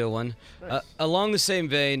 That's a good one. Nice. Along the same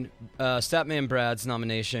vein, Statman Brad's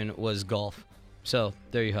nomination was golf. So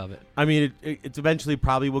there you have it. I mean, it's eventually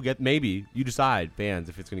probably will get, maybe, you decide, fans,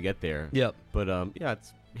 if it's going to get there. Yep. But, yeah,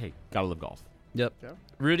 hey, gotta love golf. Yep. Yeah.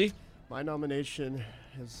 Rudy? My nomination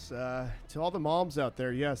is to all the moms out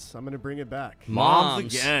there. Yes, I'm going to bring it back.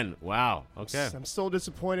 Moms. again. Wow. Okay. I'm still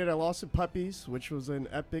disappointed I lost to puppies, which was an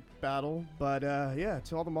epic battle. But, yeah,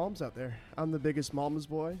 to all the moms out there. I'm the biggest mama's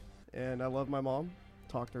boy, and I love my mom.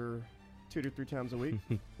 Talk to her 2 to 3 times a week.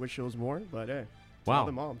 Wish it was more, but, hey. To all Wow.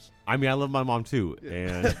 the moms. I mean, I love my mom, too.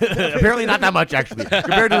 And apparently not that much, actually.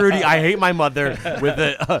 Compared to Rudy, I hate my mother with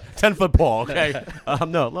a 10-foot pole, okay?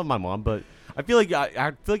 No, I love my mom, but I feel like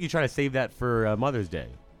I feel like you try to save that for Mother's Day.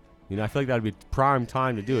 You know, I feel like that would be prime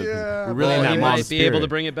time to do it. 'Cause Yeah, we're really in Well, that he mom might be able spirit. to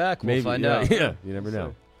bring it back. We'll Maybe, find yeah, out. Yeah, you never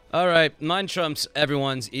know. All right. Mine trumps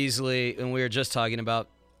everyone's easily, and we were just talking about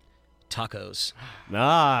tacos.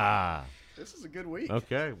 Ah, This is a good week.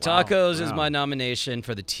 okay. Wow. Tacos is Wow. my nomination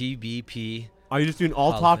for the TBP. Are you just doing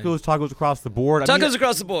all Hall of Fame. tacos across the board? Tacos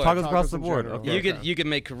across the board. Tacos across Tacos the in board. general. Okay. You can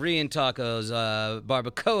make Korean tacos,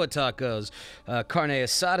 barbacoa tacos, carne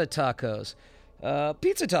asada tacos,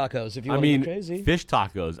 pizza tacos if you I want to mean, get crazy. fish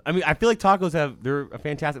tacos. I mean, I feel like tacos they're a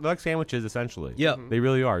fantastic. They're like sandwiches essentially. Yep. They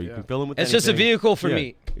really are. You Yeah. can fill them with. It's just a anything. vehicle for Yeah.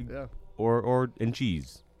 meat. Yeah. and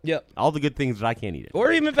cheese. Yep. All the good things that I can't eat. It.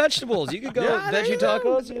 Or even vegetables. You could go veggie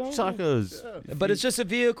tacos. You know? Tacos. But it's just a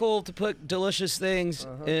vehicle to put delicious things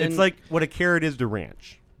in. It's like what a carrot is to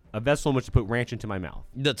ranch. A vessel in which to put ranch into my mouth.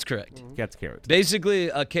 That's correct. That's carrots. Basically,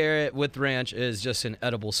 a carrot with ranch is just an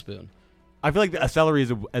edible spoon. I feel like a celery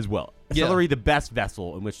is as well. Yeah. Celery, the best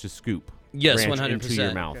vessel in which to scoop. Yes, ranch 100%. into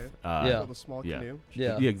your mouth. Okay. Yeah. Build a small yeah. canoe.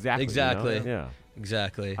 Yeah. Exactly. Exactly. You know? Yeah.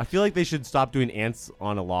 Exactly. I feel like they should stop doing ants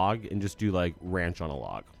on a log and just do like ranch on a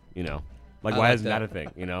log. You know, like I why like isn't that. that a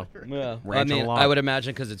thing? You know, Yeah. I Ranch on mean, a log. I would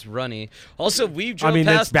imagine because it's runny. Also, we drove I mean,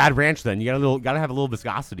 past. that's bad ranch. Then you gotta have a little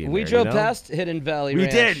viscosity in We there, drove you know? past Hidden Valley We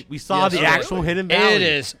Ranch. did. We saw Yes, the sir. actual Hidden Valley. It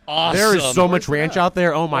is awesome. There is so much ranch out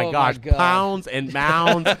there. Oh my Oh my gosh, God. pounds and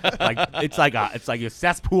mounds. it's like a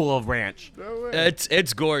cesspool of ranch. No way.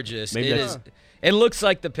 It's gorgeous. Maybe It that's- is. It looks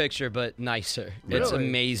like the picture, but nicer. It's Really?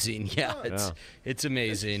 amazing. Yeah, Oh. it's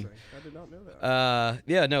amazing. I did not know that.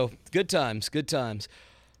 Yeah, no, good times, good times.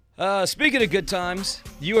 Speaking of good times,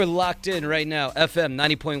 you are locked in right now. FM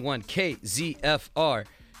 90.1 KZFR,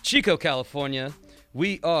 Chico, California.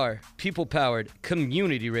 We are people-powered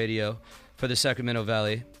community radio for the Sacramento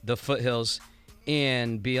Valley, the foothills,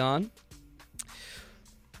 and beyond.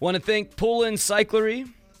 Want to thank Poolin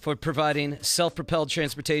Cyclery for providing self-propelled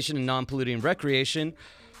transportation and non-polluting recreation.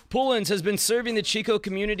 Poolins has been serving the Chico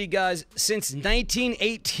community, guys, since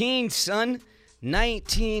 1918, son.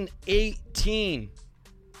 1918.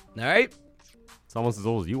 All right? It's almost as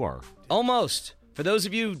old as you are. Almost. For those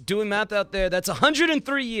of you doing math out there, that's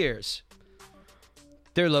 103 years.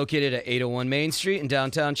 They're located at 801 Main Street in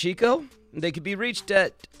downtown Chico. They could be reached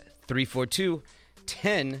at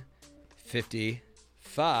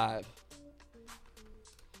 342-1055.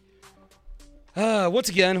 Once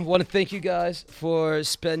again, want to thank you guys for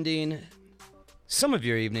spending some of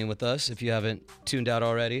your evening with us, if you haven't tuned out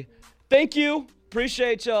already. Thank you.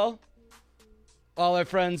 Appreciate y'all. All our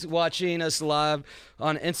friends watching us live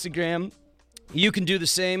on Instagram. You can do the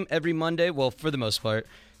same every Monday. Well, for the most part,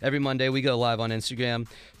 every Monday we go live on Instagram.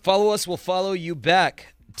 Follow us. We'll follow you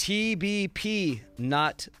back. TBP,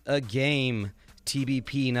 not a game.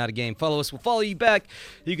 TBP, not a game. Follow us. We'll follow you back.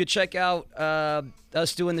 You could check out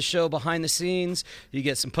us doing the show behind the scenes. You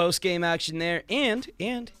get some post-game action there. And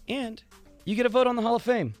you get a vote on the Hall of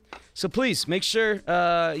Fame. So please make sure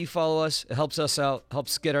you follow us. It helps us out,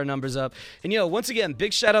 helps get our numbers up. And, once again,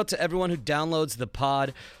 big shout out to everyone who downloads the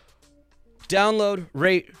pod. Download,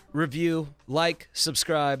 rate, review, like,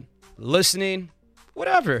 subscribe, listening,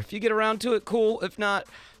 whatever. If you get around to it, cool. If not,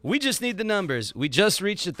 we just need the numbers. We just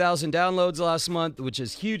reached 1,000 downloads last month, which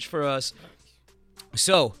is huge for us.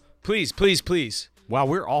 So please, please, please. Wow,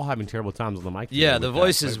 we're all having terrible times on the mic. Yeah, today the with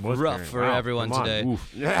voice that. is Voice rough clearing. for Wow, everyone come on. today.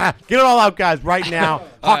 Oof. Yeah, get it all out, guys, right now.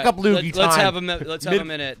 Hawk All up loogie right, let's time. have a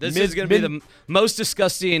minute. This is going to be the most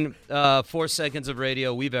disgusting 4 seconds of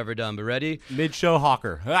radio we've ever done. But ready? Mid-show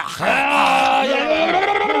hawker. All Ah,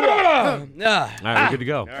 right, we're good to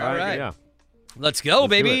go. All right. Yeah. let's go, Let's do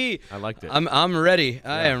baby. it. I liked it. I'm ready.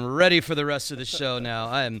 I am ready for the rest of the show now.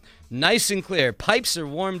 I am nice and clear. Pipes are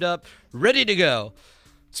warmed up, ready to go.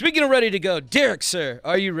 Speaking of ready to go, Derek, sir,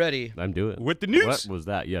 are you ready? I'm doing it. With the news? What was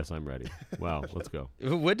that? Yes, I'm ready. Wow, let's go.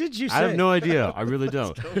 What did you say? I have no idea. I really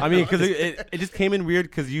don't. I mean, because it just came in weird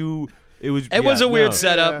because it was. It was a weird no.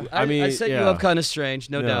 setup. Yeah. I set you yeah. up kind of strange,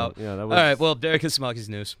 no doubt. Yeah, that All was. right, well, Derek and Smoky's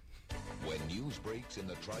news. When news breaks in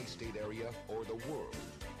the tri-state area or the world,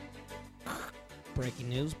 Breaking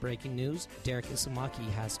news. Derek Isumaki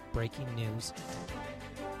has breaking news.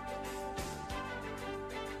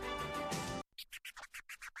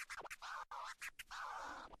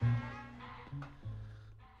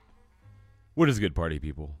 What is good, party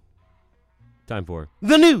people? Time for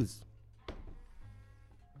the news.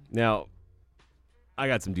 Now, I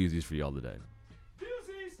got some doozies for y'all today.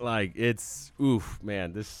 Like, it's,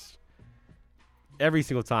 man, this, every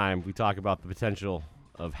single time we talk about the potential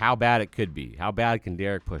of how bad it could be, how bad can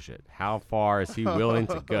Derek push it, how far is he willing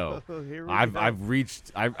to go? Here we go. I've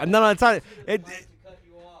reached, no, it's not,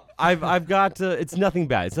 I've got, it's nothing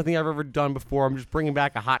bad. It's nothing I've ever done before. I'm just bringing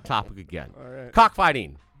back a hot topic again. All right.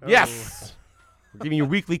 Cockfighting. Yes. We're giving you a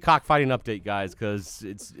weekly cockfighting update, guys, because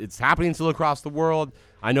it's happening still across the world.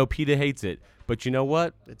 I know PETA hates it, but you know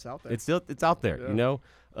what? It's out there. It's out there, Yeah. you know?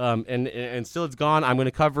 And still it's gone. I'm going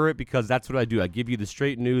to cover it because that's what I do. I give you the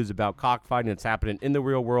straight news about cockfighting that's happening in the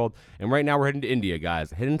real world. And right now we're heading to India,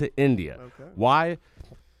 guys. Heading to India. Okay. Why?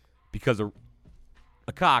 Because a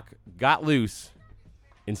cock got loose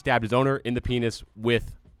and stabbed his owner in the penis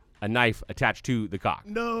with a knife attached to the cock.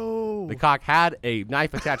 No. The cock had a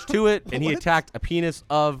knife attached to it, and he What? attacked a penis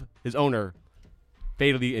of his owner,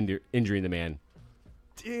 fatally injuring the man.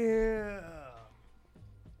 Damn.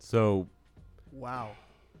 So Wow.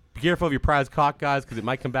 be careful of your prize cock, guys, because it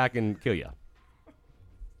might come back and kill you.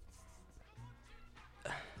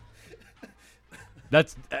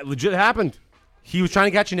 That legit happened. He was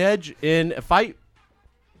trying to catch an edge in a fight,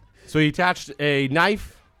 so he attached a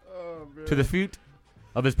knife to the feet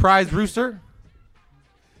of his prized rooster.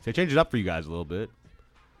 So I changed it up for you guys a little bit.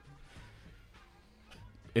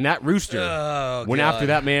 And that rooster went after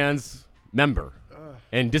that man's member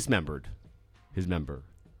and dismembered his member.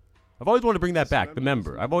 I've always wanted to bring that back, the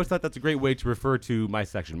member. I've always thought that's a great way to refer to my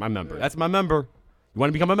section, my member. That's my member. You want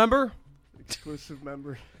to become a member? Exclusive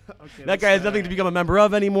member. Okay. That guy has nothing to become a member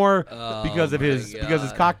of anymore because of my his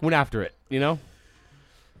God. cock went after it, you know?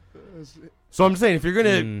 So I'm saying if you're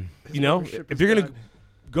gonna, you know, membership if is you're gonna done.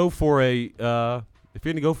 go for a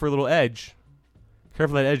little edge,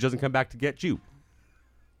 careful that edge doesn't come back to get you.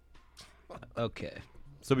 Okay.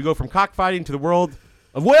 So we go from cockfighting to the world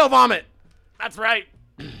of whale vomit. That's right.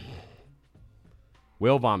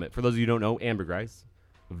 Whale vomit, for those of you who don't know, ambergris,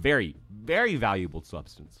 a very, very valuable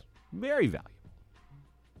substance. Very valuable.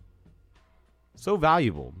 So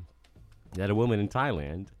valuable that a woman in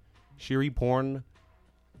Thailand, Shiri Porn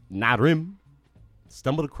Narim,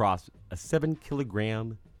 stumbled across a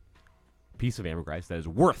 7-kilogram piece of ambergris that is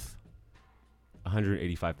worth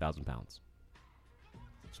 185,000 pounds.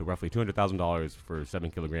 So roughly $200,000 for 7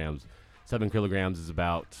 kilograms. 7 kilograms is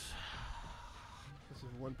about, This is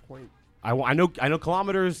 1 point. I know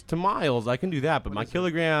kilometers to miles. I can do that, but What my is it?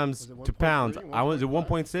 kilograms Was it to 1.3, pounds. Is it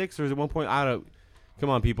 1.6 or is it 1. I don't. Come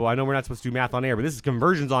on, people. I know we're not supposed to do math on air, but this is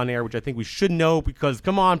conversions on air, which I think we should know because,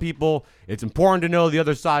 come on, people, it's important to know the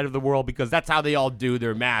other side of the world because that's how they all do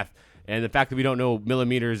their math. And the fact that we don't know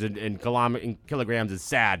millimeters and kilograms is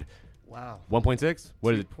sad. Wow. 1.6?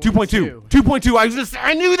 What is it? 2.2. 2.2. 2.2.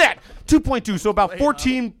 I knew that. 2.2. So about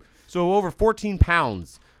 14. So over 14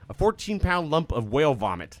 pounds. A 14-pound lump of whale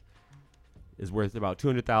vomit is worth about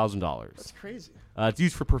 $200,000. That's crazy. It's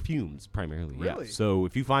used for perfumes primarily. Really? Yeah. So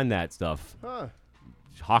if you find that stuff, Huh.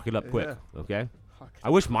 hawk it up quick. Yeah. Okay. Fuck. I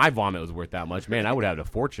wish my vomit was worth that much. Man, I would have had a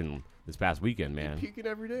fortune this past weekend, man. Peeking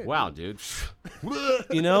every day. Wow, dude.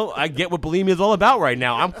 You know, I get what bulimia is all about right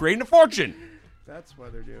now. I'm creating a fortune. That's why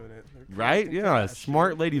they're doing it. They're Right? collecting Yeah, cash.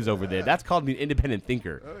 smart ladies over there. That's called being an independent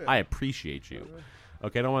thinker. Oh, yeah. I appreciate you.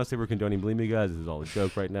 Okay, I don't want to say we're condoning bulimia, guys. This is all a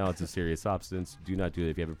joke right now. It's a serious substance. Do not do it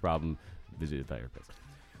if you have a problem. Visit a therapist.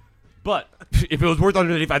 But if it was worth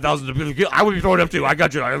 $185,000, I would be throwing up too. I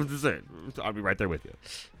got you. I was just saying. I'll be right there with you.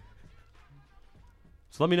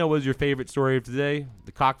 So let me know what was your favorite story of today: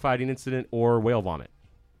 the cockfighting incident or whale vomit.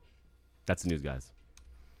 That's the news, guys.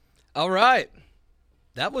 All right.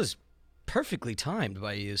 That was perfectly timed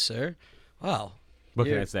by you, sir. Wow. What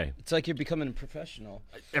can You're- I say? It's like you're becoming a professional.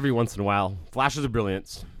 Every once in a while, flashes of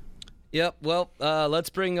brilliance. Yep. Well, let's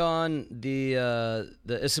bring on the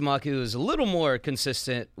Isomaki, who is a little more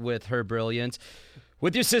consistent with her brilliance,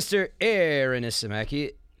 with your sister Erin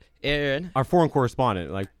Isomaki. Erin. Our foreign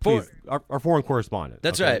correspondent, like, please, our foreign correspondent.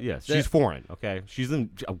 That's okay? right. Yes, That- she's foreign. Okay, she's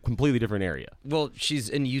in a completely different area. Well, she's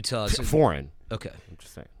in Utah. So Foreign. okay. I'm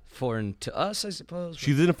just saying. Foreign to us, I suppose.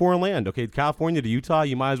 She's in a foreign land. Okay, California to Utah,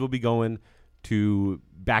 you might as well be going to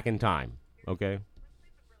back in time. Okay.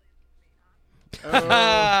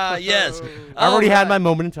 Yes. I already had my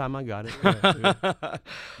moment in time. I got it. Yeah.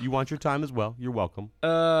 You want your time as well. You're welcome.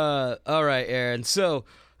 All right, Aaron. So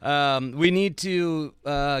we need to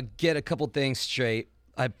get a couple things straight.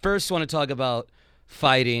 I first want to talk about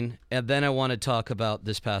fighting, and then I want to talk about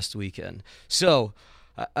this past weekend. So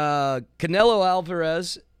Canelo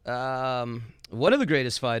Alvarez, one of the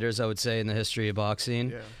greatest fighters, I would say, in the history of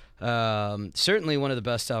boxing. Certainly one of the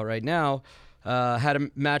best out right now. Had a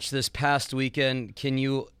match this past weekend. Can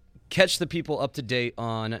you catch the people up to date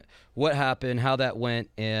on what happened, how that went,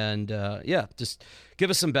 and just give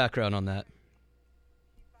us some background on that.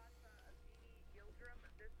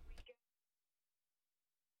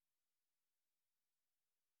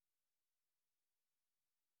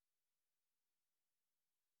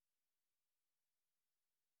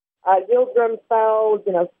 Yildirim fell,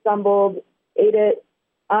 stumbled, ate it.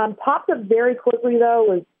 Popped up very quickly, though,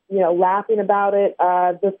 was, laughing about it.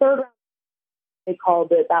 The third round, they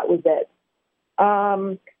called it, that was it.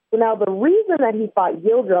 So now the reason that he fought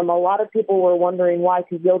Yildirim, a lot of people were wondering why,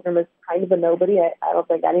 because Yildirim is kind of a nobody. I don't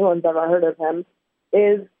think anyone's ever heard of him,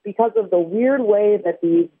 is because of the weird way that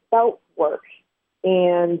these belts work.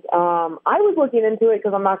 And I was looking into it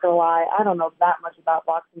because I'm not going to lie, I don't know that much about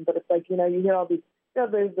boxing, but it's like, you hear all these,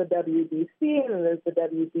 there's the WBC and then there's the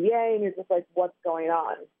WBA, and you're just like, what's going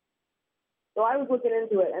on? So I was looking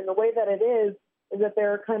into it, and the way that it is that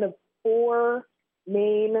there are kind of four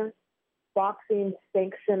main boxing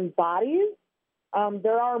sanctioned bodies.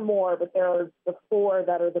 There are more, but there are the four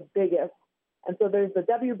that are the biggest. And so there's the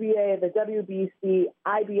WBA, the WBC,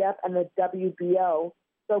 IBF, and the WBO.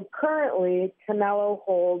 So currently, Canelo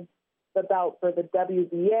holds the belt for the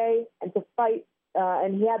WBA, and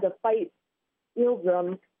he had to fight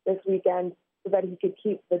Yildirim this weekend so that he could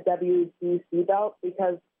keep the WBC belt,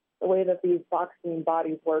 because the way that these boxing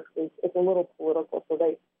bodies work is it's a little political. So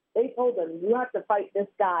they told him, you have to fight this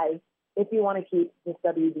guy if you want to keep this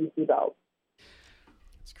WBC belt.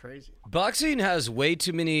 It's crazy. Boxing has way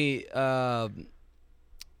too many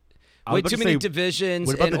divisions.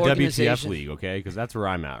 What about and the WTF organizations. league? Okay, because that's where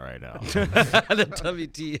I'm at right now. The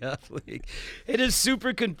WTF league. It is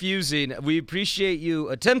super confusing. We appreciate you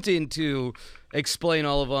attempting to explain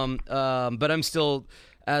all of them, but I'm still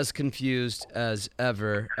as confused as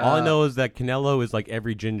ever. All I know is that Canelo is like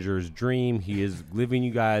every ginger's dream. He is giving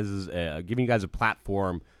you guys a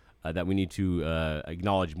platform that we need to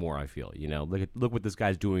acknowledge more. I feel, look what this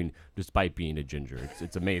guy's doing despite being a ginger.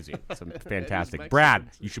 It's amazing. It's fantastic. Brad,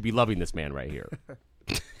 you should be loving this man right here.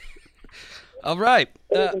 All right.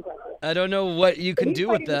 I don't know what you can do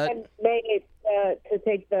with that. May to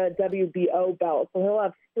take the WBO belt, so he'll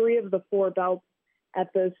have 3 of the 4 belts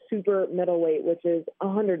at the super middleweight, which is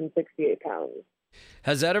 168 pounds.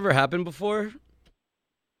 Has that ever happened before?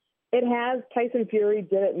 It has. Tyson Fury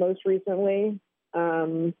did it most recently.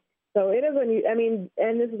 So it is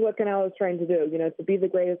and this is what Canelo is trying to do, to be the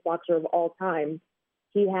greatest boxer of all time.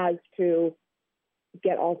 He has to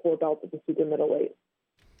get all 4 belts at the super middleweight.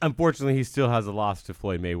 Unfortunately, he still has a loss to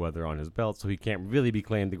Floyd Mayweather on his belt, so he can't really be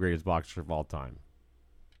claimed the greatest boxer of all time.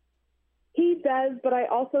 He does, but I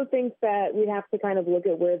also think that we have to kind of look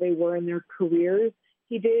at where they were in their careers.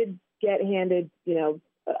 He did get handed,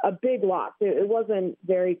 a big loss. It wasn't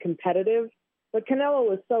very competitive, but Canelo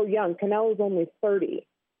was so young. Canelo's only 30,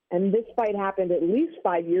 and this fight happened at least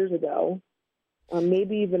 5 years ago,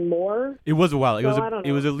 maybe even more. It was a while. I don't know.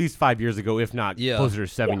 It was at least 5 years ago, if not closer to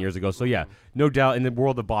 7 years ago. So yeah, no doubt in the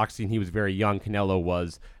world of boxing, he was very young. Canelo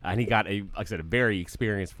was, and he got a very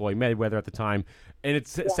experienced Floyd Mayweather at the time. And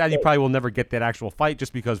it's sad you probably will never get that actual fight,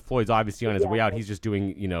 just because Floyd's obviously on his way out. He's just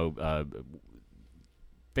doing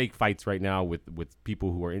fake fights right now with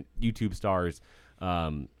people who are YouTube stars.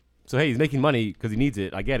 So hey, he's making money because he needs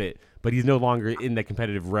it. I get it, but he's no longer in that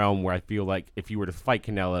competitive realm where I feel like if he were to fight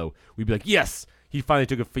Canelo, we'd be like, yes, he finally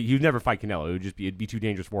took a fight. He would never fight Canelo. It'd be too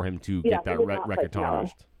dangerous for him to get that record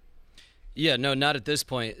tarnished. Yeah, no, not at this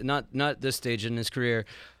point. Not this stage in his career.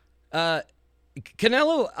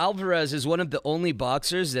 Canelo Alvarez is one of the only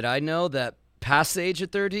boxers that I know that past the age of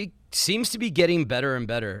 30 seems to be getting better and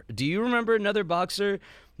better. Do you remember another boxer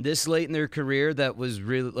this late in their career that was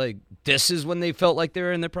really like this is when they felt like they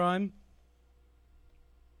were in their prime?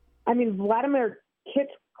 I mean, Vladimir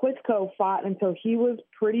Klitschko fought until he was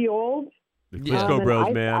pretty old. The Klitschko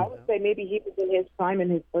bros, man. I would say maybe he was in his prime in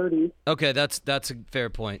his 30s. Okay, that's a fair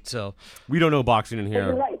point. So we don't know boxing in here.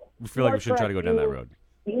 You're right. We feel like we shouldn't try to go down that road.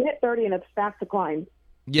 You hit 30 and it's fast decline.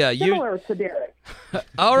 yeah, Similar to Derek.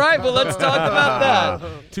 All right, well, let's talk about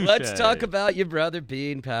that. Touche. Let's talk about your brother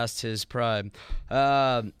being past his prime.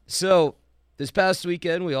 So this past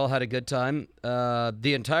weekend, we all had a good time,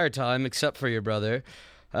 the entire time, except for your brother.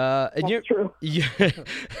 And That's true.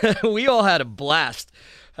 We all had a blast.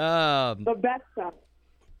 The best stuff.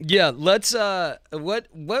 Yeah, let's.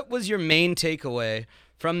 What was your main takeaway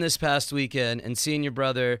from this past weekend and seeing your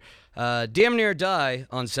brother damn near die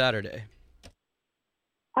on Saturday?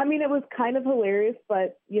 I mean, it was kind of hilarious,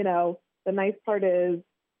 but, the nice part is,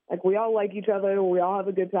 like, we all like each other. We all have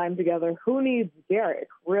a good time together. Who needs Derek,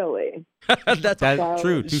 really? That's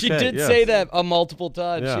true. She Touche, did yes. say that multiple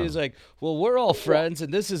times. Yeah. She was like, well, we're all friends,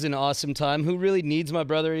 and this is an awesome time. Who really needs my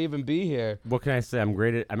brother to even be here? What can I say? I'm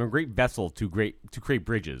a great vessel to create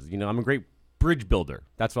bridges. I'm a great bridge builder.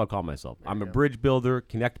 That's what I call myself. I'm a bridge builder,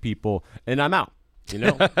 connect people, and I'm out.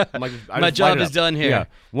 I'm like, My job is done here. Yeah.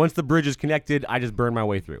 Once the bridge is connected, I just burn my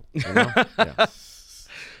way through. Yeah.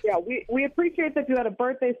 Yeah, we appreciate that you had a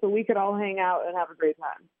birthday so we could all hang out and have a great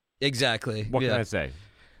time. Exactly. What can I say?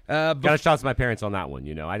 Got a shout out to my parents on that one.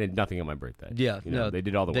 I did nothing on my birthday. Yeah, they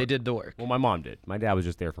did all the work. They did the work. Well, my mom did. My dad was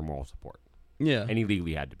just there for moral support. Yeah. And he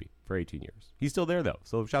legally had to be for 18 years. He's still there, though.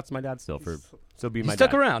 So shouts to my dad still for still being my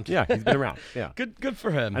stuck dad. around. Yeah, he's been around. Yeah. Good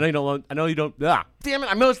for him. I know you don't. Damn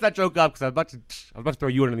it! I messed that joke up because I was about to throw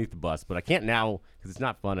you underneath the bus, but I can't now because it's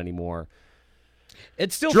not fun anymore.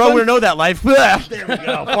 It's still Drew, fun. we know that life. There we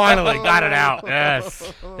go. Finally got it out.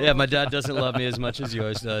 Yes. Yeah, my dad doesn't love me as much as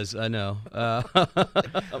yours does. I know.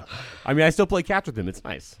 I mean, I still play catch with him. It's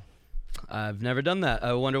nice. I've never done that.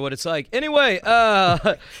 I wonder what it's like. Anyway,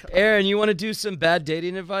 Aaron, you want to do some bad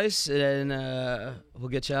dating advice, and we'll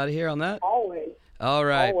get you out of here on that? Always. All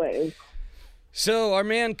right. Always. So our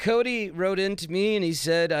man Cody wrote in to me, and he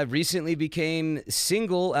said, I recently became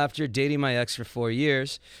single after dating my ex for 4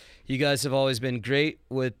 years. You guys have always been great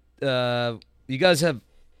with you guys have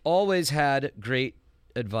always had great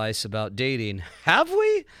advice about dating. Have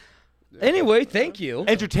we? Anyway, thank you.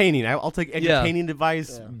 Entertaining. I'll take entertaining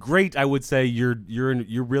advice. Yeah. Great. I would say you're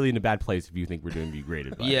really in a bad place if you think we're doing great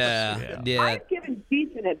advice. Yeah. I've given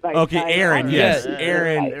decent advice. Okay, Aaron. Yes, Yeah.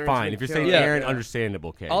 Aaron. Fine. If you're saying Aaron, understandable.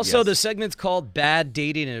 Okay. Also, yes. the segment's called Bad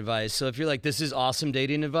Dating Advice. So if you're like, this is awesome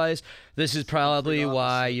dating advice, this is probably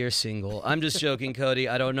why you're single. I'm just joking, Cody.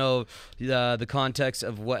 I don't know the context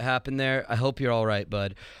of what happened there. I hope you're all right,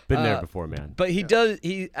 bud. Been there before, man. But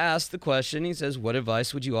he asked the question. He says, what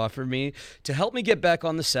advice would you offer me to help me get back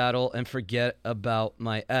on the saddle and forget about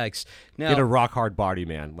my ex? Now, get a rock hard body,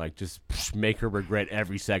 man. Like, just make her regret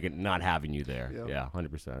every second not having you there. Yep. Yeah,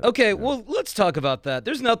 100%. Okay, well, let's talk about that.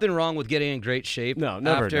 There's nothing wrong with getting in great shape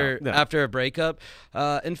after a breakup.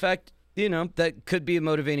 In fact, that could be a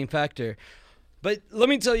motivating factor. But let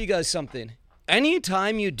me tell you guys something.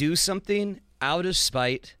 Anytime you do something out of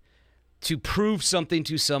spite to prove something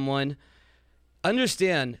to someone,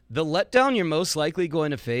 understand the letdown you're most likely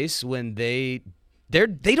going to face when they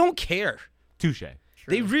don't care. Touche.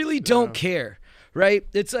 They really don't care, right?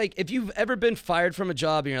 It's like if you've ever been fired from a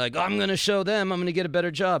job and you're like, I'm going to show them I'm going to get a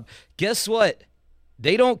better job. Guess what?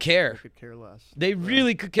 They don't care. Could care less. They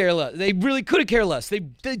really could care less. They really could care less. They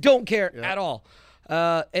don't care at all.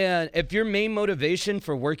 And if your main motivation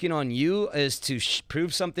for working on you is to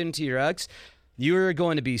prove something to your ex, you're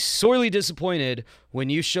going to be sorely disappointed when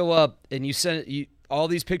you show up and you send all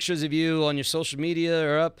these pictures of you on your social media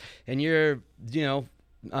are up and you're,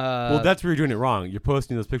 well, that's where you're doing it wrong. You're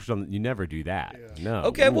posting those pictures on. You never do that. Yeah. No.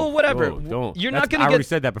 Okay. Well, whatever. Don't. You're not going to. I get. already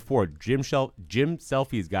said that before. Gym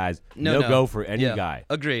selfies, guys. No go for any guy.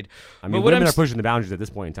 Agreed. I mean, women are pushing the boundaries at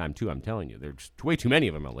this point in time too. I'm telling you, there's way too many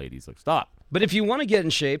of them. Ladies, like stop. But if you want to get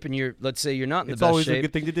in shape and let's say you're not in the best shape, it's always a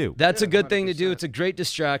good thing to do. That's a good thing to do. It's a great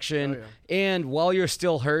distraction. And while you're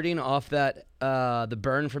still hurting off that the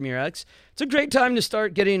burn from your ex, it's a great time to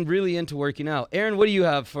start getting really into working out. Aaron, what do you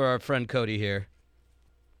have for our friend Cody here?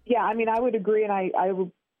 Yeah, I mean, I would agree, and I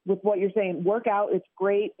with what you're saying. Work out, it's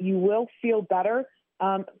great. You will feel better.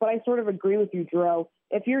 But I sort of agree with you, Drew.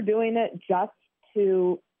 If you're doing it just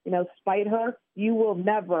to, spite her, you will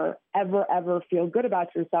never, ever, ever feel good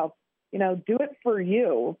about yourself. Do it for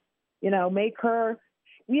you. Make her,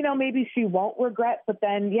 maybe she won't regret, but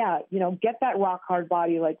then, get that rock hard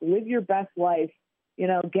body, like live your best life.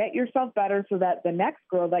 get yourself better so that the next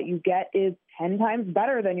girl that you get is 10 times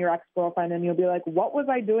better than your ex-girlfriend. And you'll be like, what was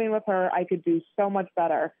I doing with her? I could do so much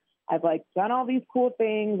better. I've done all these cool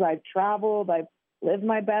things. I've traveled. I've lived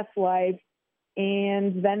my best life.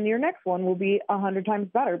 And then your next one will be 100 times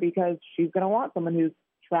better because she's going to want someone who's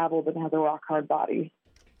traveled and has a rock hard body.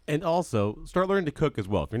 And also, start learning to cook as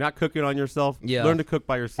well. If you're not cooking on yourself, Yeah. learn to cook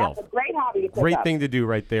by yourself. That's a great hobby to pick Great up. thing to do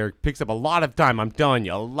right there. Picks up a lot of time. I'm telling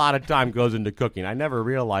you, a lot of time goes into cooking. I never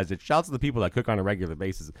realized it. Shouts to the people that cook on a regular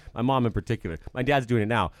basis. My mom in particular. My dad's doing it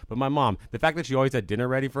now. But my mom, the fact that she always had dinner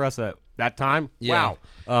ready for us at that time, Yeah.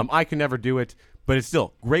 wow. I can never do it. But it's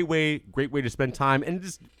still great way to spend time and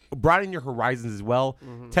just broaden your horizons as well.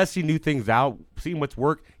 Testing new things out, seeing what's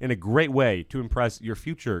work in a great way to impress your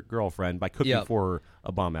future girlfriend by cooking Yep. for her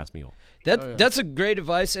a bomb-ass meal. That's a great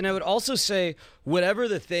advice, and I would also say whatever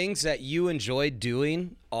the things that you enjoy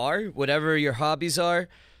doing are, whatever your hobbies are,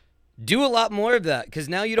 do a lot more of that because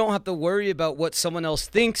now you don't have to worry about what someone else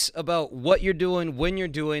thinks about what you're doing, when you're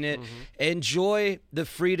doing it. Enjoy the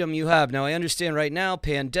freedom you have. Now, I understand right now,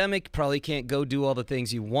 pandemic, probably can't go do all the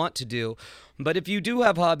things you want to do. But if you do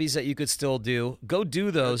have hobbies that you could still do, go do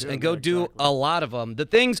those and go do a lot of them. The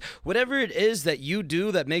things, whatever it is that you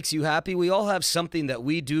do that makes you happy, we all have something that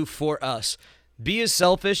we do for us. Be as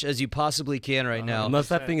selfish as you possibly can right now. Unless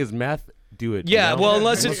that thing is meth, do it. Yeah, you know? well,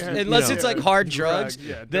 unless it's like hard drugs,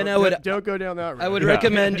 then I would don't go down that road. I would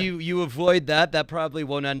recommend you avoid that. That probably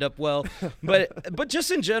won't end up well. But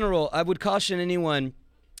just in general, I would caution anyone.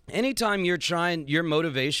 Anytime your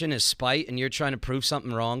motivation is spite and you're trying to prove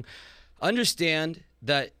something wrong, understand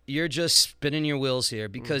that you're just spinning your wheels here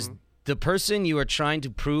because the person you are trying to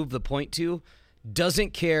prove the point to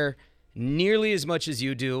doesn't care nearly as much as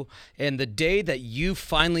you do. And the day that you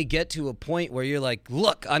finally get to a point where you're like,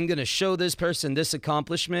 look, I'm going to show this person this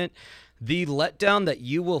accomplishment, the letdown that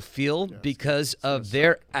you will feel because of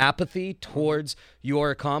their apathy towards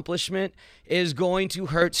your accomplishment is going to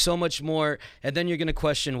hurt so much more. And then you're going to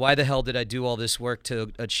question, why the hell did I do all this work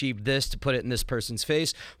to achieve this, to put it in this person's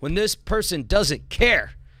face, when this person doesn't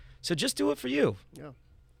care? So just do it for you. Yeah.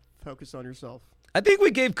 Focus on yourself. I think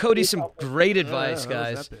we gave Cody some great advice,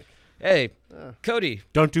 that was guys. epic. Hey, Cody,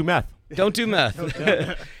 Don't do meth. don't do meth.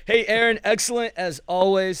 Hey, Aaron, excellent as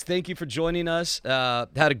always. Thank you for joining us.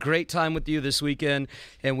 Had a great time with you this weekend,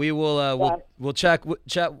 and we will we'll chat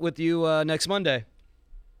with you next Monday.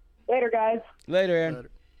 Later, guys. Later, Aaron.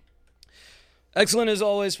 Excellent as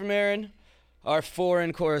always from Aaron, our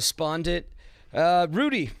foreign correspondent.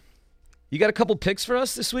 Rudy, you got a couple picks for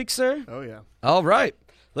us this week, sir? Oh, yeah. All right,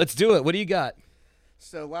 let's do it. What do you got?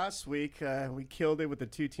 So last week, we killed it with the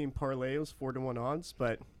two-team parlay. It was 4-1 odds,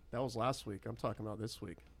 but that was last week. I'm talking about this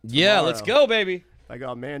week. Yeah, let's go, baby. I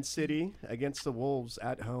got Man City against the Wolves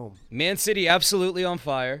at home. Man City absolutely on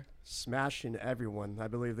fire. Smashing everyone. I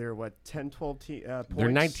believe they're, 10, 12 points?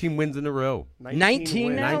 They're 19 wins in a row.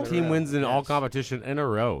 19 now? 19 wins in all Yes. competition in a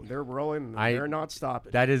row. They're rolling. They're not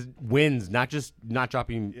stopping. That is wins, not just not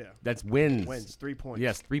dropping. Yeah. That's wins. Wins, 3 points.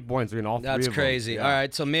 Yes, 3 points in all three That's of them. crazy. Yeah. All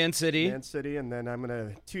right, so Man City. Man City, and then I'm going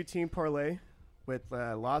to two-team parlay with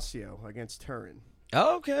Lazio against Turin.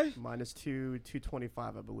 Oh, okay. Minus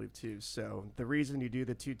 225, I believe, too. So the reason you do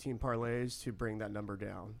the two-team parlay is to bring that number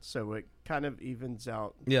down. So it kind of evens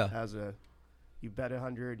out as you bet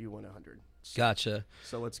 100, you win 100. Gotcha.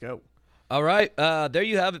 So let's go. All right, there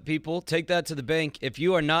you have it, people. Take that to the bank. If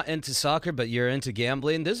you are not into soccer, but you're into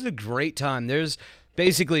gambling, this is a great time. There's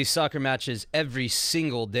basically soccer matches every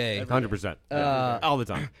single day 100%. All the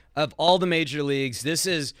time. of all the major leagues. This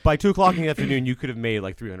is By 2 o'clock in the afternoon, you could have made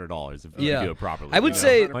like $300 if you do it properly. I would you know?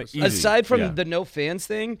 say, Like, easy. aside from Yeah. the no fans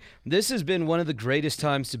thing, this has been one of the greatest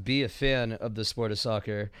times to be a fan of the sport of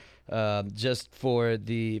soccer. Just for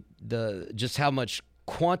the just how much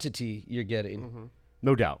quantity you're getting.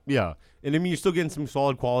 No doubt. Yeah. And I mean, you're still getting some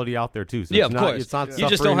solid quality out there, too. So Yeah, it's of not, course. It's not You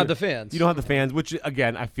just suffering. don't have the fans. You don't have the fans, which,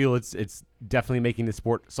 again, I feel it's definitely making the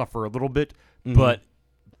sport suffer a little bit. Mm-hmm. But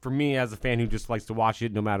for me, as a fan who just likes to watch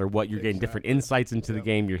it, no matter what, you're getting different insights into the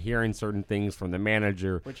game. You're hearing certain things from the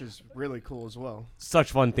manager. Which is really cool as well.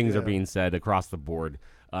 Such fun things are Yeah. being said across the board.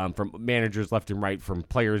 From managers left and right, from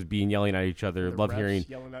players yelling at each other. The Love refs hearing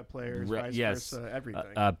yelling at players, vice yes, versa, everything.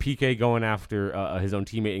 PK going after his own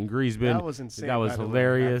teammate in Griezmann. That was insane, That was by the way. I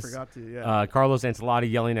hilarious. forgot to, yeah. Carlos Ancelotti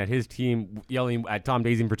yelling at his team, yelling at Tom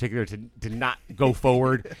Daisy in particular to not go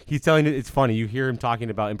forward. He's telling it. It's funny. You hear him talking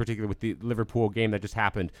about, in particular, with the Liverpool game that just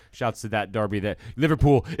happened. Shouts to that derby that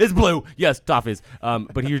Liverpool is blue. Yes, tough is.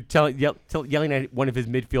 But he was yelling at one of his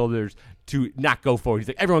midfielders to not go forward. He's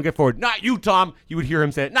like, everyone get forward. Not you, Tom. You would hear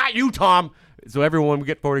him say it. Not you, Tom. So everyone would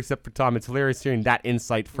get forward except for Tom. It's hilarious hearing that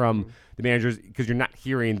insight from the managers because you're not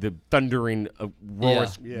hearing the thundering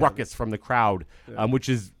ruckus from the crowd, which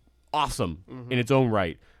is awesome in its own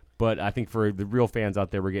right. But I think for the real fans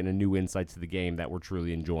out there, we're getting a new insight to the game that we're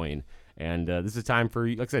truly enjoying. And this is time for,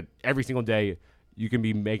 like I said, every single day you can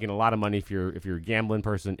be making a lot of money if you're a gambling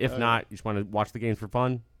person. If not, you just want to watch the games for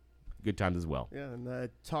fun. Good times as well. Yeah, and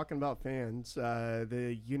talking about fans,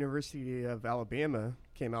 the University of Alabama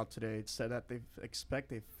came out today and said that they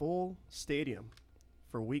expect a full stadium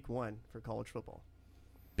for week 1 for college football.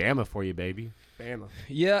 Bama for you, baby. Bama.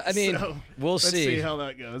 Yeah, I mean, So, we'll let's see. see how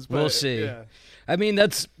that goes. But, We'll see. Yeah. I mean,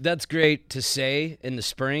 that's great to say in the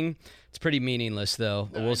spring. It's pretty meaningless, though.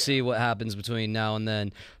 We'll see what happens between now and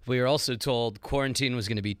then. We were also told quarantine was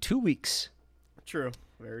going to be 2 weeks. True.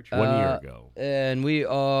 Very true. 1 year ago. And we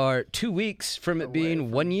are 2 weeks from it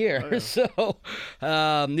being 1 year. yeah. So,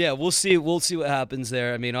 we'll see. We'll see what happens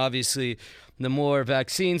there. I mean, obviously, the more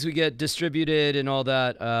vaccines we get distributed and all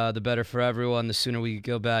that, the better for everyone. The sooner we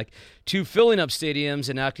go back to filling up stadiums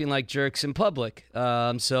and acting like jerks in public.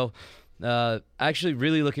 Actually,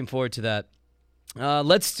 really looking forward to that.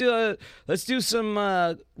 Let's do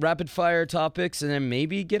some rapid fire topics and then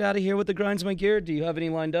maybe get out of here with the grinds my gear. Do you have any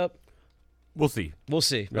lined up? We'll see. We'll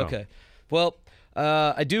see. No. Okay. Well,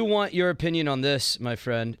 I do want your opinion on this, my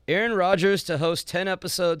friend. Aaron Rodgers to host 10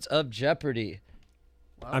 episodes of Jeopardy.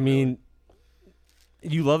 Wow, I mean,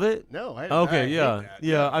 you love it? no. I Okay, hate yeah. that.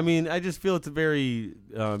 Yeah, I mean, I just feel it's a very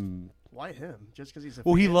Why him? Just because he's a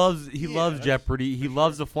well, he fan? loves Jeopardy. He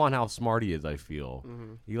loves to flaunt how smart he is, I feel.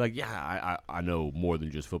 Mm-hmm. He like, I know more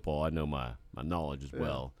than just football. I know my knowledge as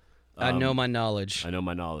well. I know my knowledge. I know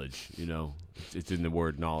my knowledge, It's in the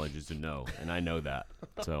word knowledge is to know, and I know that.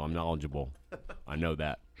 So I'm knowledgeable. I know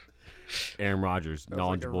that. Aaron Rodgers, That was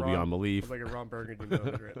knowledgeable like a beyond belief. That was like a Ron Burgundy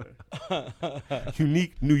moment right there.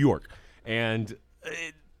 Unique New York. And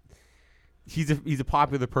he's a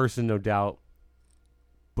popular person, no doubt.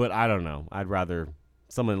 But I don't know. I'd rather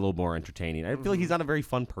someone a little more entertaining. I feel like he's not a very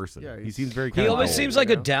fun person. Yeah, he seems very He kind of always dull. seems like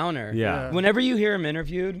a downer. Yeah. Whenever you hear him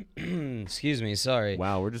interviewed, excuse me, sorry.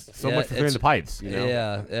 Wow, we're just so Yeah, much for clearing it's- the pipes.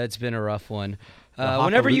 Yeah, it's been a rough one. hot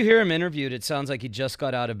Whenever loop- you hear him interviewed, it sounds like he just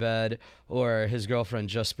got out of bed or his girlfriend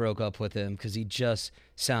just broke up with him because he just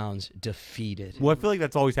sounds defeated. Well, I feel like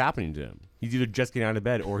that's always happening to him. He's either just getting out of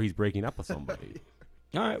bed or he's breaking up with somebody.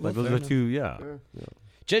 All right, well, Like those fair are the two, yeah.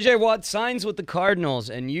 J.J. Watt signs with the Cardinals,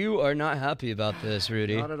 and you are not happy about this,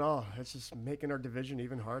 Rudy. Not at all. It's just making our division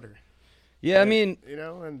even harder. Yeah, I mean,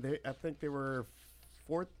 and I think they were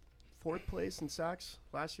fourth place in sacks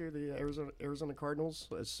last year, the Arizona Cardinals.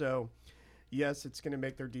 So, yes, it's going to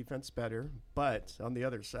make their defense better. But on the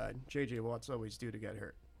other side, J.J. Watt's always due to get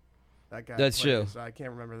hurt. That guy. That's true. I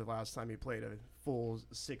can't remember the last time he played a full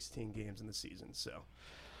 16 games in the season. So.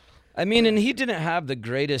 and he didn't have the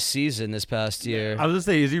greatest season this past year. I was gonna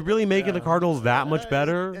say, is he really making the Cardinals that much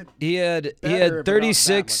better? He had Better, but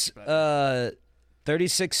not that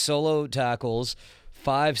 36 solo tackles,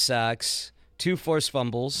 5 sacks, 2 forced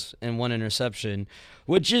fumbles, and 1 interception,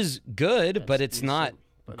 which is good, but it's not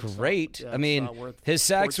but it's not- great. yeah, I it's mean, not worth his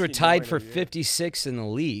sacks were 14 tied for million a year. 56 in the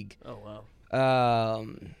league. Oh wow.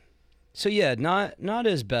 So yeah, not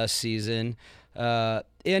his best season.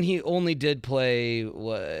 And he only did play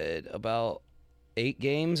about 8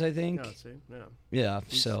 games, I think. No, see, yeah. Yeah,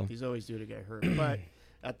 He's, he's always due to get hurt. But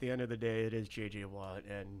at the end of the day, it is J.J. Watt,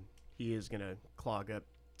 and he is going to clog up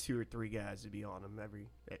 2 or 3 guys to be on him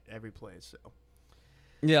every play. So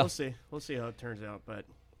yeah, we'll see how it turns out. But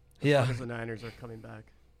yeah. as long as the Niners are coming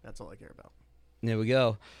back, that's all I care about. There we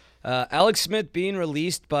go. Alex Smith being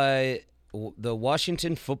released by the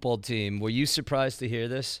Washington football team. Were you surprised to hear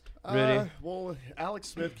this, Rudy? Well, Alex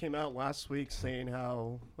Smith came out last week saying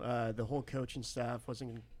how the whole coaching staff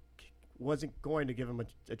wasn't going to give him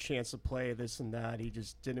a chance to play this and that. He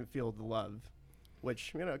just didn't feel the love,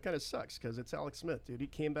 which kind of sucks because it's Alex Smith, dude. He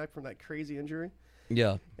came back from that crazy injury,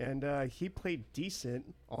 Yeah. and he played decent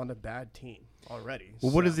on a bad team already.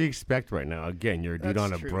 Well, what does he expect right now? Again, you're a dude That's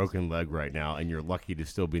on a true. broken leg right now, and you're lucky to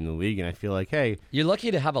still be in the league. And I feel like, hey, You're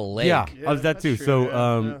lucky to have a leg. yeah, Yeah, that that's too. true,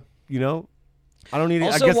 So, yeah. I don't need.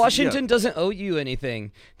 Also, I guess, Washington doesn't owe you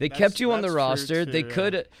anything. They kept you on the that's true, roster. too, They yeah.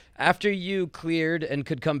 could, after you cleared and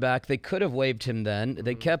could come back, they could have waived him then.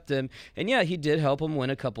 They kept him. And yeah, he did help him win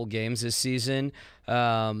a couple games this season.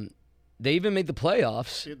 They even made the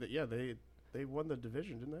playoffs. Yeah, they won the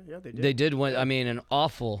division, didn't they? Yeah, they did. They did win. I mean, an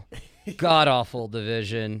awful, god-awful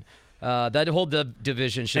division. That whole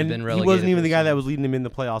division should have And been he relegated. wasn't even this the guy year. that was leading them in the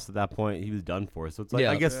playoffs at that point. He was done for. So it's like,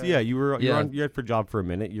 Yeah. I guess, Yeah. you were Yeah. you're for a job for a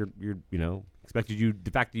minute. You're expected you.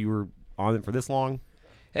 The fact that you were on it for this long.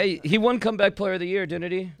 Hey, he won Comeback Player of the Year,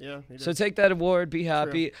 didn't he? Yeah, he did. So take that award, be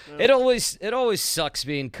happy. True. Yeah. It always sucks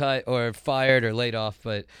being cut or fired or laid off,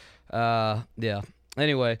 but yeah.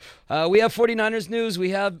 Anyway, we have 49ers news.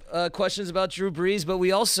 We have questions about Drew Brees, but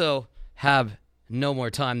we also have no more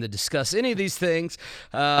time to discuss any of these things.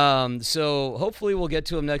 So hopefully we'll get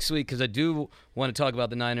to them next week because I do want to talk about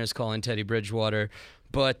the Niners calling Teddy Bridgewater,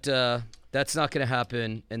 but that's not going to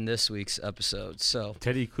happen in this week's episode. So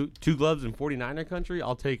Teddy, 2 gloves in 49er country,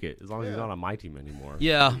 I'll take it as long as he's not on my team anymore.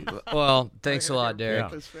 yeah, well, thanks a lot, Derek.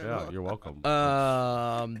 Yeah, you're welcome.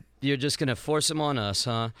 You're just going to force him on us,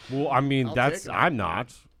 huh? Well, I mean, take it. I'm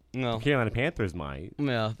not. No. The Carolina Panthers might.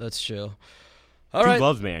 Yeah, that's true. All 2 right.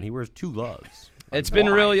 gloves, man. He wears 2 gloves. It's been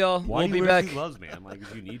real, y'all. Why We'll do be you wear back. 2 gloves, man? Like,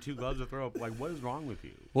 if you need 2 gloves to throw up, like, what is wrong with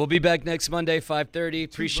you? We'll be back next Monday, 5:30.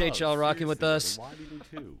 Appreciate y'all rocking with us. Why do you need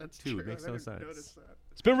 2? That's 2 true. makes I no didn't sense. notice that.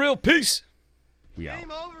 It's been real. Peace. We out.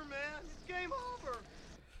 over, man. It's game over.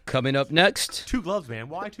 Coming up next, 2 gloves, man.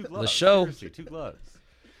 Why 2 gloves? show. Seriously, 2 gloves.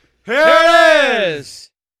 here it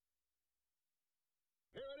is.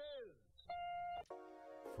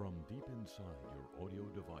 From deep inside your audio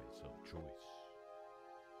device of choice.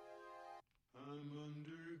 I'm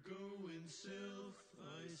undergoing self-isolation.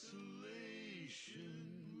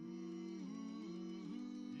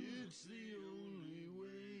 It's the only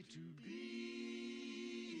way to be.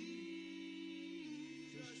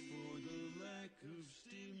 Just for the lack of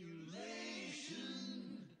stimulation.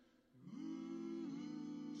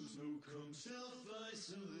 So come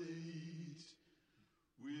self-isolate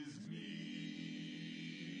with me.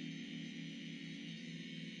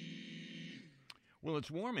 Well,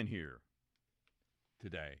 it's warm in here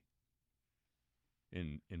today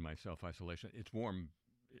in my self-isolation. It's warm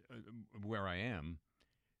where I am.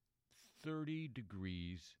 30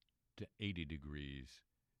 degrees to 80 degrees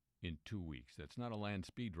in 2 weeks. That's not a land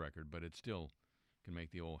speed record, but it still can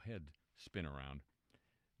make the old head spin around.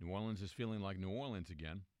 New Orleans is feeling like New Orleans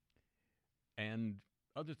again. And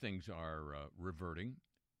other things are reverting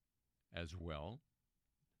as well,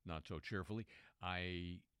 not so cheerfully.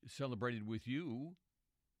 I celebrated with you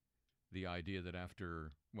the idea that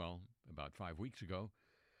after, well, about 5 weeks ago,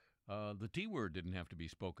 the T word didn't have to be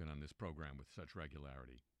spoken on this program with such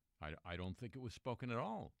regularity. I don't think it was spoken at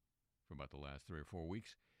all for about the last 3 or 4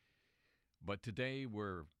 weeks. But today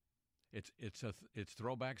it's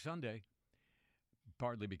Throwback Sunday,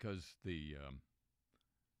 partly because the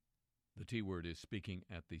T word is speaking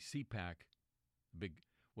at the CPAC,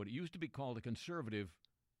 what it used to be called a conservative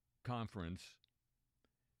conference.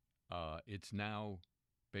 It's now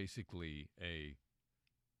basically a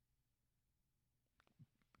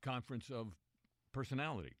conference of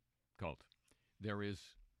personality cult. There is,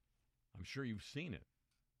 I'm sure you've seen it.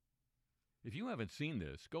 If you haven't seen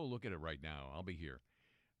this, go look at it right now. I'll be here.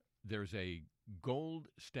 There's a gold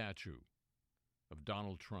statue of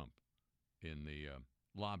Donald Trump in the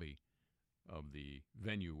lobby of the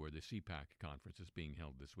venue where the CPAC conference is being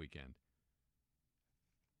held this weekend.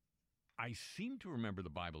 I seem to remember the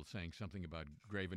Bible saying something about graven